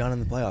What has he done in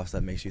the playoffs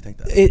that makes you think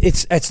that?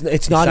 it's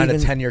He not signed even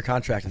a 10-year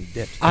contract and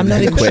dipped. I'm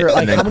not even quit- sure. and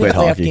Like, then how many quit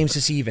playoff hockey. games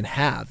does he even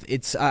have?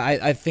 It's.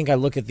 I think I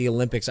look at the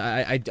Olympics.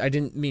 I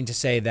didn't mean to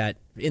say that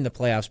in the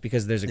playoffs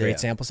because there's a great Yeah.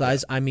 sample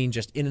size. I mean,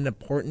 just in an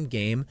important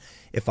game,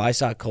 if I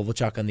saw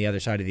Kovalchuk on the other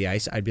side of the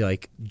ice, I'd be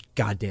like,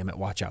 God damn it,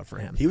 watch out for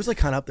him. He was like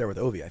kind of up there with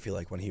Ovi, I feel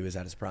like, when he was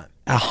at his prime.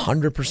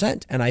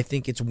 100%. And I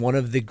think it's one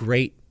of the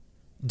great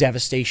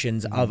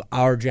devastations of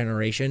our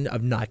generation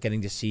of not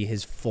getting to see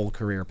his full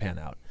career pan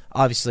out.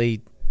 Obviously,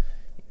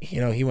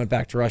 he went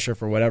back to Russia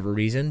for whatever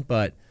reason,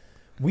 but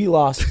we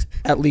lost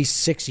at least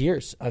 6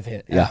 years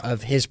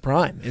of his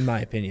prime, in my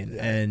opinion.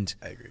 And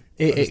I agree.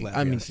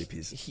 I mean,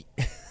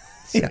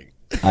 yeah.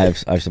 I have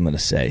something to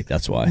say.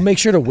 That's why. Make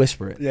sure to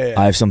whisper it. Yeah.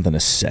 I have something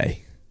to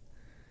say.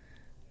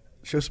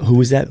 Show some Who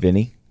was that,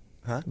 Vinny?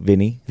 Huh?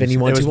 Vinny? Vinny It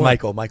was 121.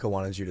 Michael. Michael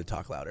wanted you to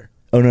talk louder.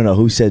 Oh no,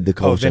 who said the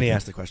Kovalchuk? Vinny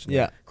asked the question.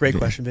 Yeah. Great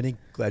question, Vinny.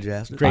 Glad you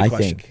asked it. Great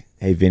question.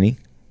 Hey Vinny,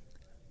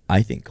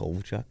 I think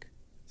Kovalchuk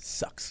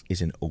Sucks.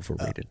 is an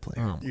overrated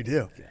player. Oh. You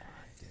do.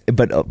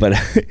 But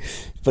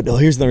no,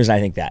 here's the reason I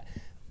think that.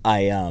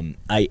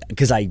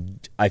 Because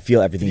I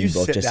feel everything Did you you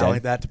both sit just down said.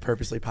 like that to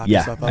purposely pop Yeah,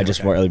 yourself up? I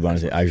just Okay. really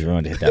wanted to. I really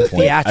wanted to hit that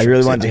point. I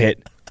really wanted to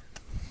hit.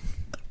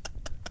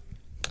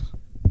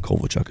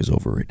 Kovalchuk is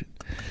overrated.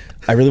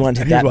 I really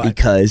wanted to hit Here's that why.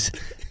 because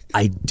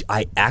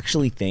I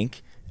actually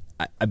think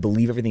I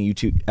believe everything you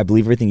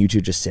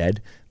two just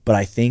said, but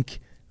I think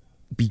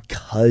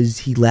because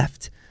he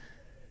left.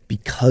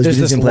 Because There's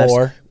we this didn't play-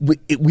 lore.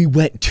 we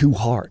went too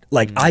hard.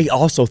 Like I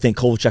also think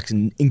Kovalchuk's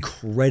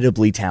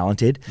incredibly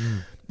talented,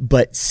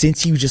 but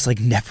since he was just like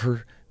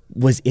never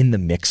was in the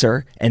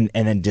mixer and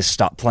then just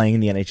stopped playing in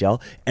the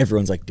NHL,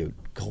 everyone's like, dude,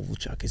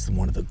 Kovalchuk is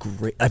one of the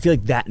great. I feel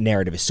like that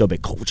narrative is so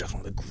big. Kovalchuk's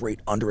one of the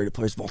great underrated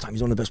players of all time.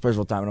 He's one of the best players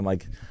of all time, and I'm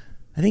like,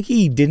 I think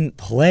he didn't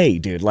play,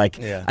 dude. Like,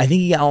 Yeah. I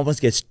think he almost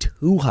gets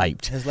too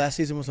hyped. His last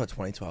season was what,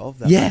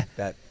 2012? Yeah.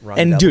 That run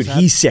And the dude, Devils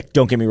had? he's sick.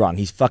 Don't get me wrong.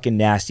 He's fucking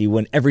nasty.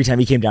 When every time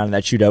he came down in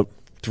that shootout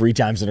 3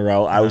 times in a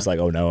row, I was like,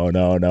 oh no.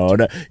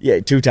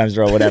 Yeah, 2 times in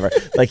a row, whatever.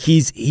 Like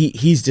he's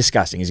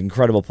disgusting. He's an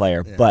incredible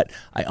player. Yeah. But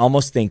I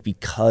almost think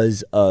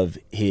because of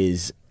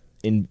his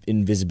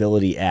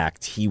invisibility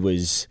act, he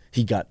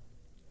got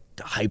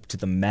hyped to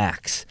the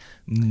max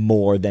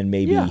more than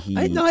maybe he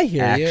I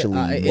hear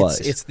actually you. was.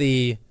 It's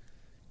the,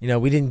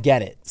 we didn't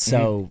get it,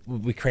 so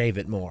we crave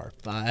it more.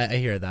 I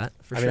hear that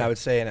for I sure. mean, I would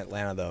say in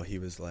Atlanta though, he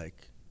was like,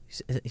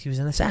 he was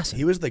an assassin.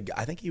 he was the.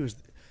 I think he was.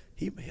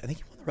 I think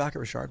he won the Rocket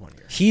Richard one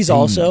year. He's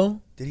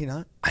also. Did he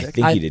not? I Vic?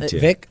 think he did too.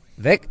 Vic.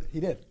 He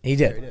did. He Yeah,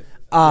 did.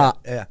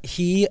 Yeah.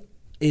 He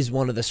is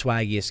one of the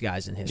swaggiest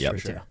guys in history Yep.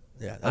 too.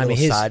 Yeah. That I mean,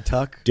 little his side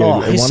tuck. Dude,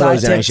 in his one side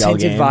of those tip, NHL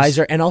tinted games-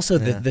 visor, and also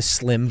Yeah. the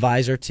slim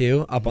visor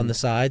too, up on the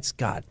sides.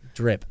 God,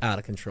 drip out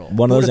of control.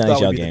 One Who of those would've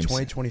thought NHL would be games. the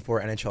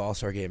 2024 NHL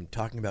All-Star Game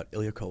talking about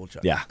Ilya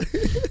Kovalchuk. Yeah.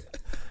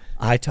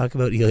 I talk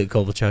about Ilya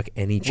Kovalchuk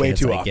any chance Way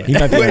too I often. get. He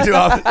might be Way too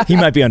often. He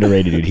might be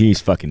underrated, dude. He's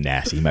fucking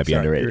nasty. He might be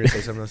Sorry, you were underrated.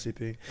 gonna say something on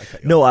CP? I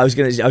cut you No, off. I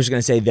was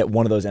gonna say that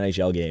one of those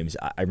NHL games.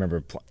 I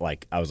remember,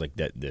 I was like,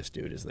 this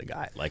dude is the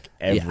guy. Like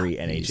every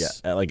Yeah,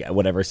 NHL, like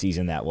whatever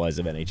season that was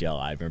of NHL,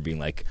 I remember being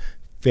like,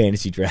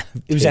 fantasy draft.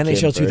 It was pick him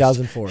NHL first.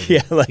 2004.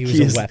 Yeah, like he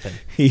was a weapon.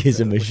 He is a Was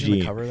he on the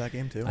machine. cover of that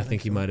game too? I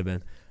think he so. might have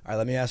been. All right,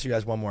 let me ask you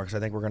guys one more because I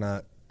think we're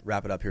gonna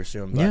wrap it up here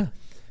soon. But Yeah.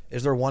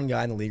 Is there one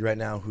guy in the league right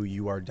now who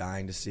you are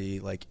dying to see,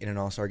 like in an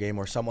All-Star game,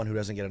 or someone who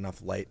doesn't get enough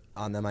light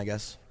on them? I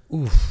guess.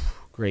 Oof,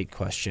 great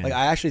question. Like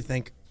I actually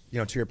think,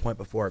 to your point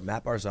before,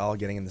 Matt Barzal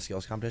getting in the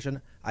skills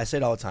competition. I say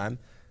it all the time.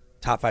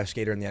 Top 5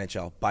 skater in the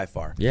NHL by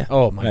far. Yeah.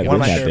 Oh, my Yeah, God. One of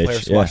my big favorite catfish.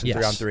 players to watch in Yes.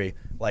 3-on-3.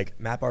 Like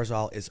Matt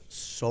Barzal is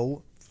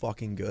so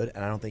fucking good,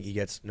 and I don't think he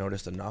gets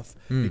noticed enough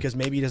because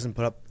maybe he doesn't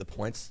put up the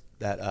points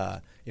that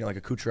like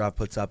a Kucherov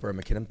puts up or a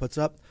McKinnon puts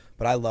up.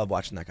 But I love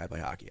watching that guy play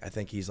hockey. I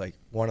think he's like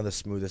one of the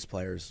smoothest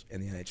players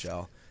in the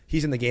NHL.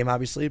 He's in the game,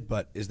 obviously,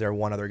 but is there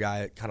one other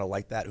guy kind of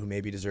like that who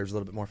maybe deserves a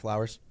little bit more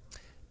flowers?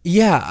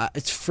 Yeah,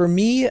 it's for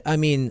me. I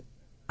mean,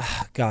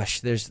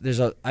 gosh,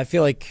 I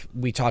feel like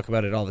we talk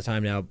about it all the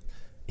time now.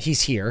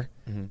 He's here.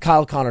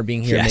 Kyle Connor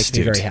being here Yes, makes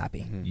dude. me very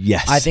happy.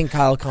 Yes. I think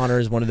Kyle Connor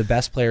is one of the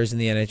best players in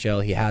the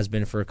NHL. He has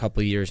been for a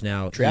couple of years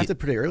now. Drafted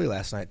pretty early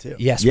last night too.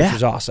 Yes, Yeah. which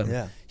was awesome.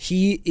 Yeah.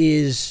 He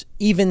is,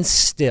 even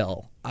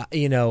still,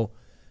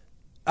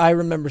 I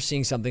remember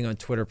seeing something on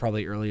Twitter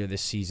probably earlier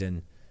this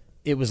season.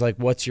 It was like,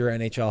 what's your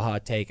NHL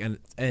hot take?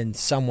 And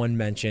someone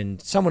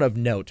of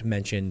note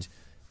mentioned,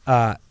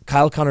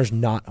 Kyle Connor's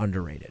not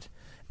underrated.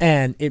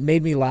 And it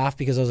made me laugh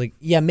because I was like,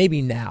 yeah,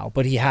 maybe now,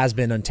 but he has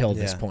been until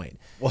this Yeah. point.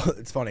 Well,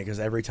 it's funny because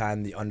every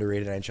time the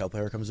underrated NHL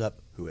player comes up,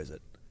 who is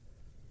it?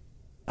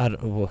 I don't,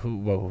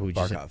 who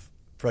just Barkov.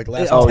 For like the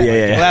last Oh, 10, yeah, yeah,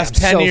 yeah. the last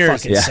I'm 10 so years,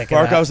 fucking sick of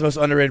that. Barkov's the most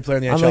underrated player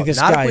in the NHL. I'm like, this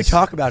Not if we guy's-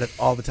 talk about it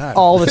all the time.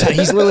 all the time.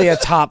 He's literally a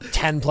top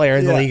 10 player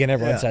in the Yeah, league, and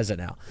everyone yeah. says it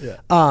now. Yeah.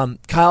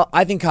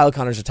 I think Kyle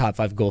Connor's a top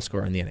 5 goal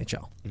scorer in the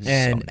NHL,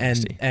 and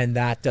nasty.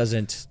 that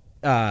doesn't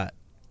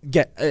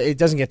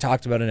get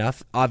talked about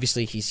enough.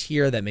 Obviously, he's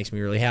here. That makes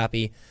me really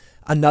happy.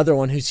 Another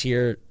one who's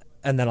here,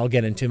 and then I'll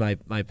get into my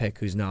pick.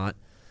 Who's not?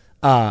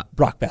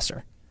 Brock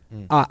Besser.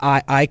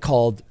 I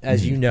called,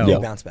 as you know, Yeah.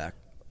 Bounce back.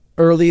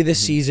 early this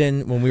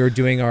season when we were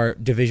doing our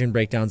division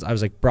breakdowns. I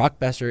was like, Brock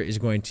Besser is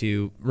going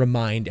to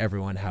remind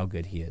everyone how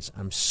good he is.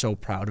 I'm so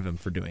proud of him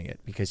for doing it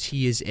because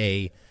he is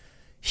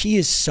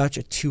such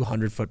a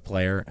 200-foot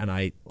player, and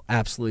I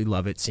absolutely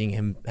love it seeing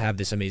him have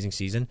this amazing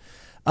season.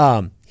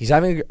 He's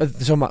having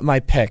so my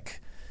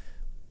pick.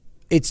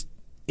 It's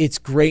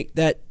great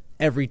that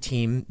every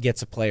team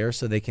gets a player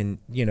so they can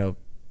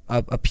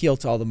appeal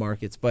to all the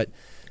markets, but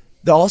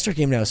the All-Star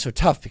game now is so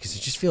tough because I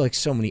just feel like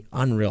so many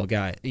unreal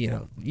guys.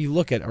 You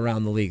look at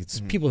around the league, it's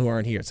people who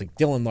aren't here. It's like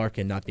Dylan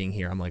Larkin not being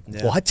here. I'm like,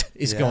 Yeah. what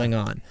is Yeah. going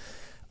on?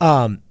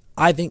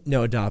 I think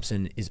Noah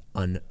Dobson is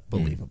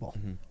unbelievable.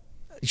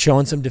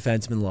 Showing some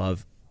defenseman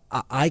love.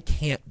 I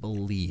can't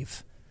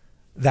believe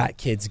that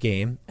kid's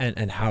game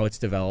and how it's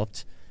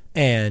developed.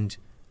 And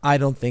I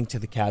don't think to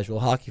the casual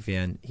hockey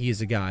fan, he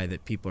is a guy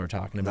that people are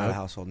talking about. Not a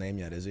household name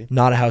yet, is he?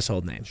 Not a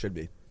household name. Should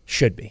be.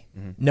 Should be.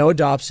 Noah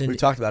Dobson We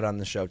talked about it on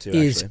the show too.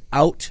 is Actually,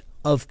 out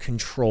of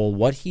control.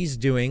 What he's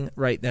doing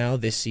right now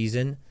this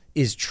season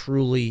is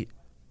truly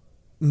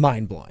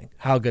mind-blowing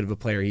how good of a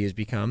player he has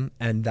become,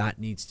 and that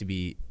needs to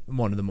be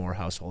one of the more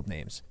household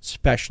names,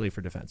 especially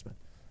for defensemen.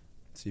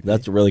 CP.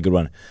 That's a really good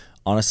one.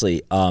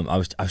 Honestly, I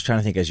was trying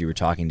to think as you were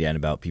talking, Dan,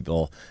 about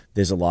people.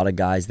 There's a lot of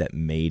guys that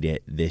made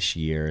it this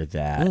year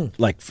that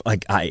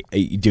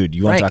dude,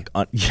 you want to Frank.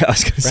 talk? I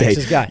was gonna Frank's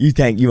his guy.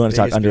 say you want to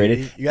talk Biggest underrated.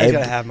 beauty. You guys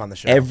gotta have him on the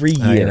show. Every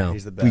I year know.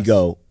 He's the we best.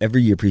 go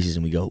every year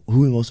preseason. We go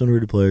who are the most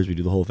underrated players. We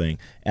do the whole thing,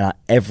 and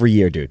every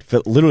year, dude,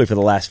 literally for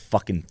the last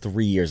fucking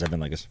 3 years, I've been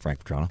like, "It's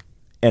Frank Petrano."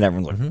 And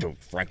everyone's like, dude,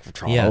 Frank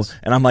Petrano. Yes.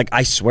 And I'm like,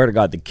 I swear to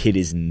God, the kid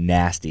is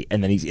nasty.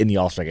 And then he's in the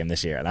All-Star game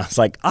this year. And I was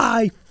like,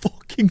 I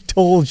fucking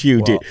told you,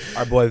 Well, dude.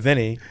 our boy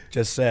Vinny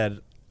just said,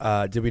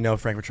 did we know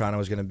Frank Petrano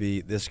was going to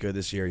be this good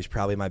this year? He's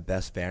probably my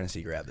best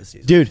fantasy grab this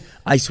season. Dude,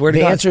 I swear to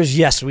The God. answer is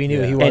yes, we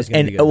knew he was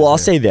going to be good. Well, I'll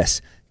this year. say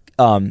this.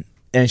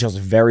 NHL's a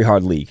very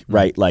hard league,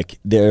 right? Like,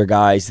 there are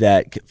guys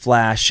that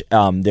flash.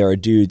 There are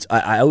dudes.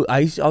 I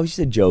always used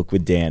to joke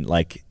with Dan,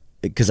 like,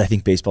 because I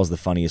think baseball's the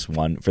funniest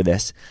one for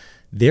this.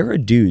 There are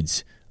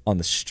dudes on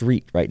the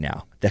street right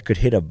now that could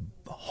hit a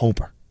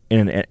homer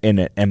in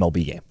an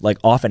MLB game. Like,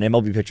 off an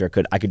MLB pitcher,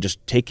 I could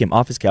just take him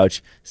off his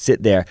couch,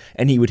 sit there,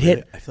 and he would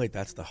hit. I feel like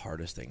that's the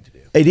hardest thing to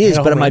do. It is, Hit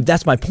a but home run.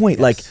 that's my point.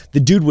 Yes. Like, the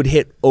dude would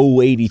hit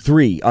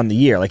 083 on the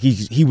year. Like,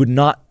 he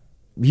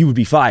would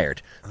be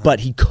fired, but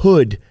he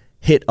could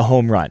hit a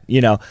home run.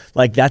 You know,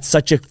 like, that's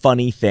such a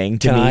funny thing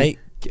to me.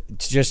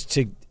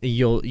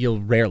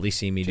 You'll rarely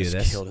see me do Just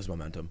this. killed his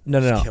momentum.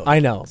 No, Just killed I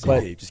it. know, CP,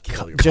 but just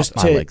killed your just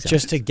my to legs out.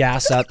 just to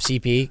gas up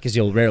CP, because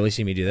you'll rarely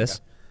see me do this.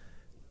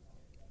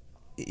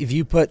 If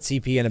you put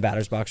CP in a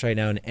batter's box right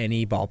now in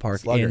any ballpark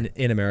Slugger.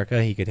 in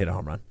America, he could hit a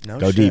home run. No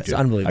Go shit. deep, It's dude.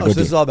 unbelievable. Oh, Go so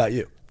this deep. is all about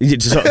you.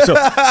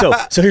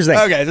 So here's the thing.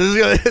 Okay, this is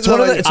good. It's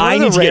one of the, I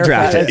need to get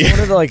drafted. It's one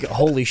of the like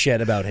holy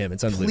shit about him.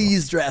 It's unbelievable.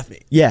 Please draft me.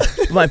 Yeah,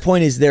 my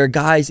point is there are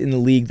guys in the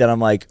league that I'm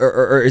like,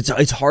 or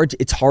it's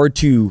hard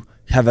to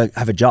have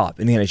a job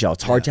in the NHL.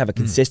 It's hard to have a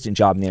consistent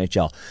job in the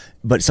NHL,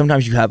 but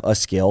sometimes you have a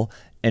skill.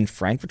 And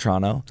Frank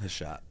Petrano, His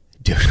shot.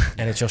 dude,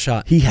 NHL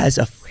shot. he has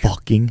a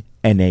fucking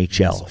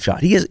NHL shot.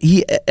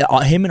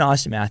 Him and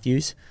Austin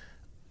Matthews,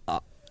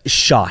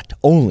 shot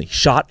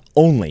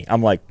only.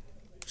 I'm like,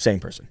 same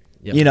person.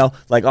 Yep. You know,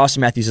 like Austin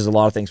Matthews does a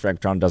lot of things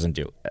Frank Petrano doesn't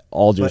do.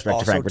 All due But respect to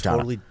also Frank Petrano.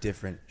 totally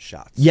different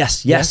shots.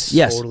 Yes.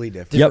 Totally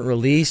different. Different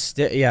release.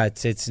 Yeah,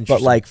 it's interesting.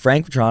 But like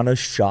Frank Petrano's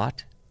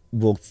shot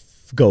will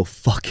go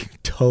fucking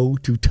toe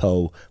to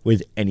toe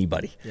with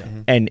anybody. Yeah.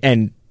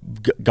 And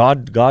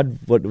God,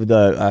 what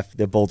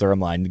the bolter of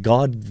mine,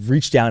 God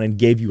reached down and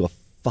gave you a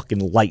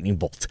fucking lightning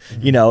bolt,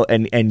 you know,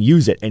 and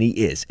use it, and he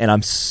is. And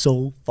I'm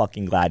so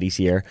fucking glad he's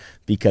here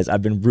because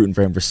I've been rooting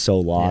for him for so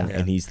long, Yeah.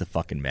 and he's the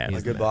fucking man.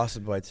 A good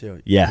Boston boy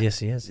too. Yeah. yes,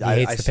 he is. He I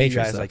hates the see you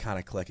Patriots. guys though. like kind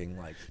of clicking,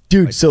 like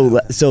Dude,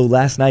 like, so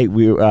last night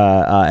we were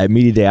at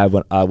media day. I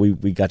went.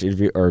 We got to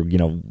interview, or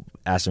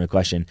asked him a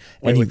question.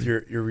 wait, and with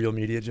your real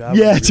media job.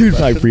 yeah, Your dude, my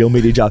question? real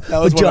media job. That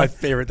was But one of John- my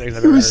favorite things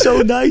I've It ever was heard.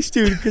 so nice,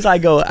 dude. Because I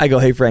go,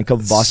 hey Frank,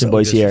 couple Boston So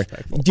boys here,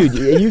 disrespectful. dude.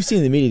 And you've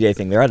seen the media day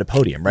thing. They're at a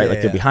podium, right? Yeah, Like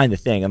they're yeah. behind the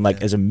thing. I'm like,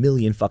 there's a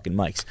million fucking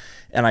mics,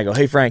 and I go,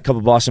 hey Frank,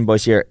 couple Boston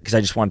boys here, because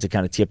I just wanted to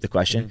kind of tee up the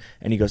question.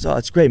 Mm-hmm. And he goes, oh,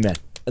 that's great, man.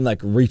 And like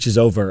reaches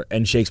over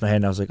and shakes my hand.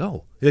 And I was like,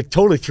 oh, he like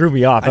totally threw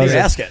me off. I didn't was even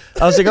like, ask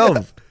it. I was like,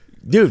 oh,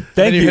 dude,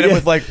 thank And you you. hit him Yeah.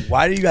 with like,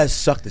 why do you guys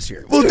suck this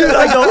year? Well, dude,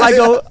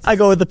 I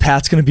go. The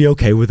Pats gonna be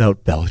okay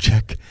without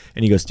Belichick,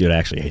 and he goes, dude, I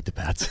actually hate the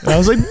Pats. And I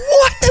was like,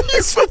 what?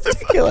 You're so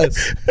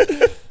ridiculous.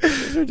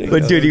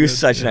 But dude, he was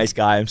such a nice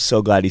guy. I'm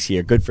so glad he's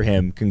here. Good for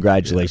him.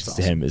 Congratulations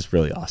to him. It's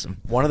really awesome.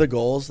 One of the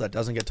goals that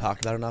doesn't get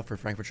talked about enough for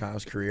Frank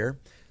Petrano's career.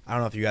 I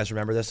don't know if you guys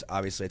remember this.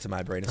 Obviously, it's in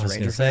my brain. It's I a was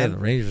going Ranger to say fan. the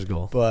Rangers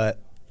goal. But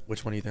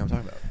which one do you think I'm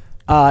talking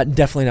about?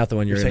 Definitely not the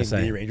one you're You're going to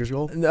saying say. the Rangers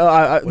goal? No,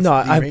 What's the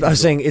I Rangers was goal?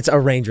 saying it's a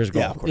Rangers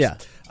goal. Yeah, of course. Yeah.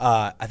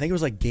 I think it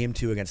was like game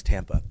 2 against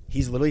Tampa.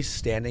 He's literally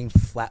standing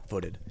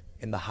flat-footed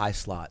in the high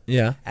slot.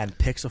 Yeah. And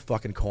picks a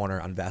fucking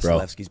corner on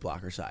Vasilevsky's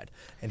blocker side.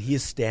 And he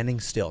is standing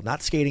still,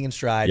 not skating in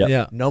stride. Yep.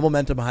 Yeah. No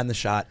momentum behind the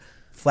shot.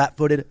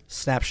 Flat-footed,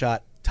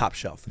 snapshot, top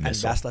shelf.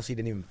 Missile. And Vasilevsky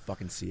didn't even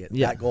fucking see it.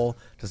 Yeah. That goal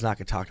does not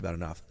get talked about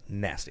enough.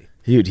 Nasty.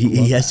 Dude,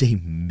 he has a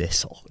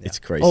missile. It's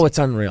crazy. Oh, it's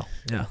unreal.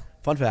 Yeah.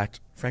 Fun fact,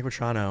 Frank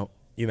Petrano,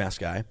 UMass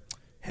guy,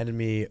 handed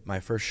me my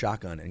first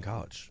shotgun in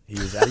college. He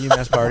was at a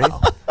UMass party.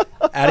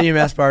 At a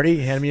UMass party,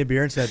 he handed me a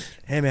beer and said,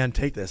 hey, man,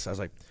 take this. I was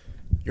like,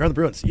 you're on the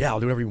Bruins. Yeah, I'll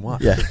do whatever you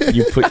want. yeah.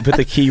 You put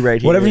the key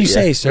right here. Whatever you Yeah.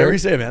 say, sir. Whatever you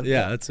say, man.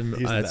 Yeah, that's He's the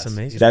best.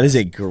 amazing. That is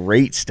a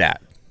great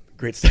stat.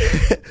 Great stuff.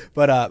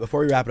 But before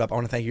we wrap it up, I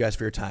want to thank you guys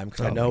for your time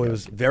because I Oh, know my it God.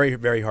 was very,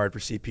 very hard for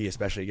CP,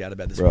 especially to get out of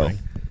bed this Bro. morning.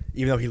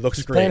 Even though he looks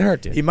He's great. playing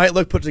hurt, dude. He might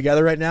look put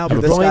together right now, but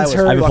Your this guy groin's was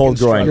hurt. I have a fucking pulled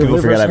groin. struggling.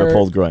 People forget I have a liver's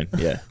pulled groin.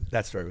 Yeah.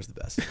 That story was the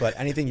best. But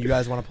anything you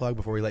guys want to plug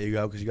before we let you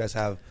go? Because you guys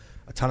have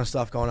a ton of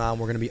stuff going on.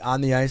 We're going to be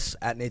on the ice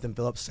at Nathan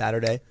Phillips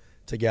Saturday.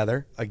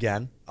 together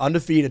again,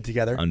 undefeated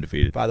together.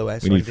 Undefeated. By the way,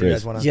 We need anything you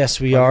Frizz. guys wanna- Yes,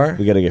 we are.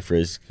 We gotta get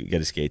Frizz, get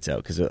his skates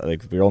out because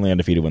like we're only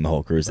undefeated when the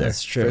whole crew's there.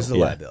 That's true. Frizz is a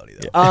Yeah. liability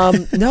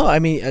though. No, I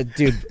mean,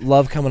 dude,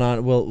 love coming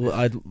on.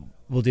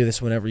 We'll do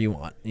this whenever you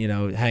want. You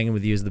know, hanging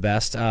with you is the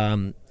best.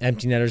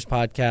 Empty Netters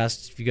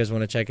podcast, if you guys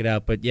want to check it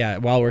out. But yeah,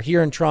 while we're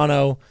here in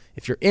Toronto,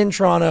 if you're in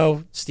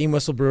Toronto, Steam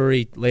Whistle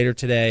Brewery later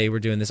today, we're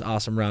doing this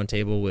awesome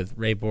roundtable with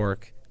Ray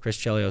Bork, Chris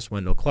Chelios,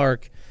 Wendell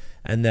Clark,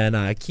 and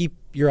then keep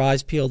your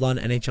eyes peeled on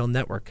NHL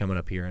Network coming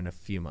up here in a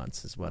few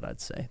months is what I'd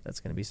say. That's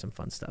going to be some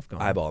fun stuff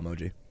going on. Eyeball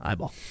emoji.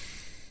 Eyeball.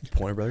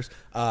 Pointer Brothers.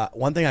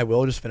 One thing I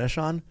will just finish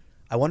on.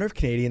 I wonder if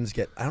Canadians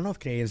get. I don't know if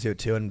Canadians do it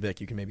too. And Vic,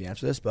 you can maybe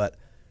answer this, but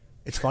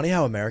it's funny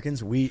how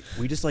Americans we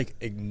just like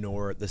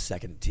ignore the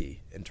second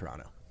T in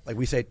Toronto. Like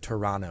we say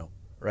Toronto,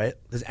 right?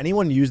 Does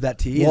anyone use that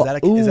T? Well,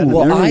 Is that a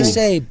well, new I thing?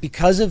 say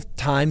because of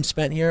time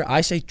spent here,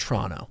 I say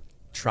Toronto.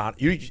 Toronto.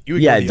 You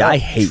would Yeah, go, I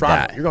hate Toronto.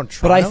 that. You're going But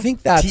Toronto. I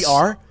think that's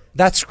TR.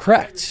 That's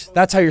correct.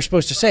 That's how you're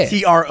supposed to say it.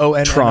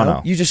 TRONO.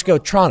 Toronto. You just go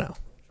Toronto.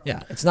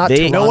 Yeah, it's not. They-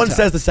 Toronto. No one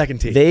says the second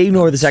T. They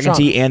ignore the second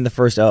Toronto. T and the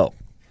first O.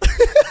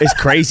 It's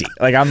crazy.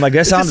 Like I'm like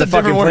that sounds just a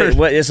a fucking different place. word.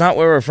 What? It's not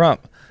where we're from.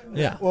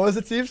 Yeah, What was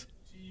it, Steve?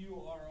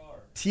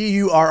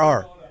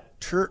 TURR.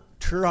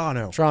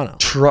 Toronto. Toronto.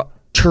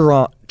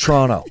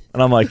 Toronto.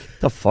 And I'm like,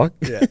 the fuck?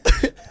 Yeah.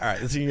 All right.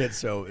 This is going to get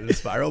so in a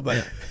spiral,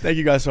 but thank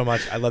you guys so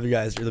much. I love you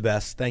guys. You're the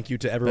best. Thank you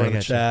to everyone in the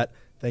Thank you. chat.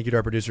 Thank you to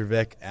our producer,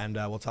 Vic, and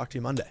we'll talk to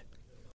you Monday.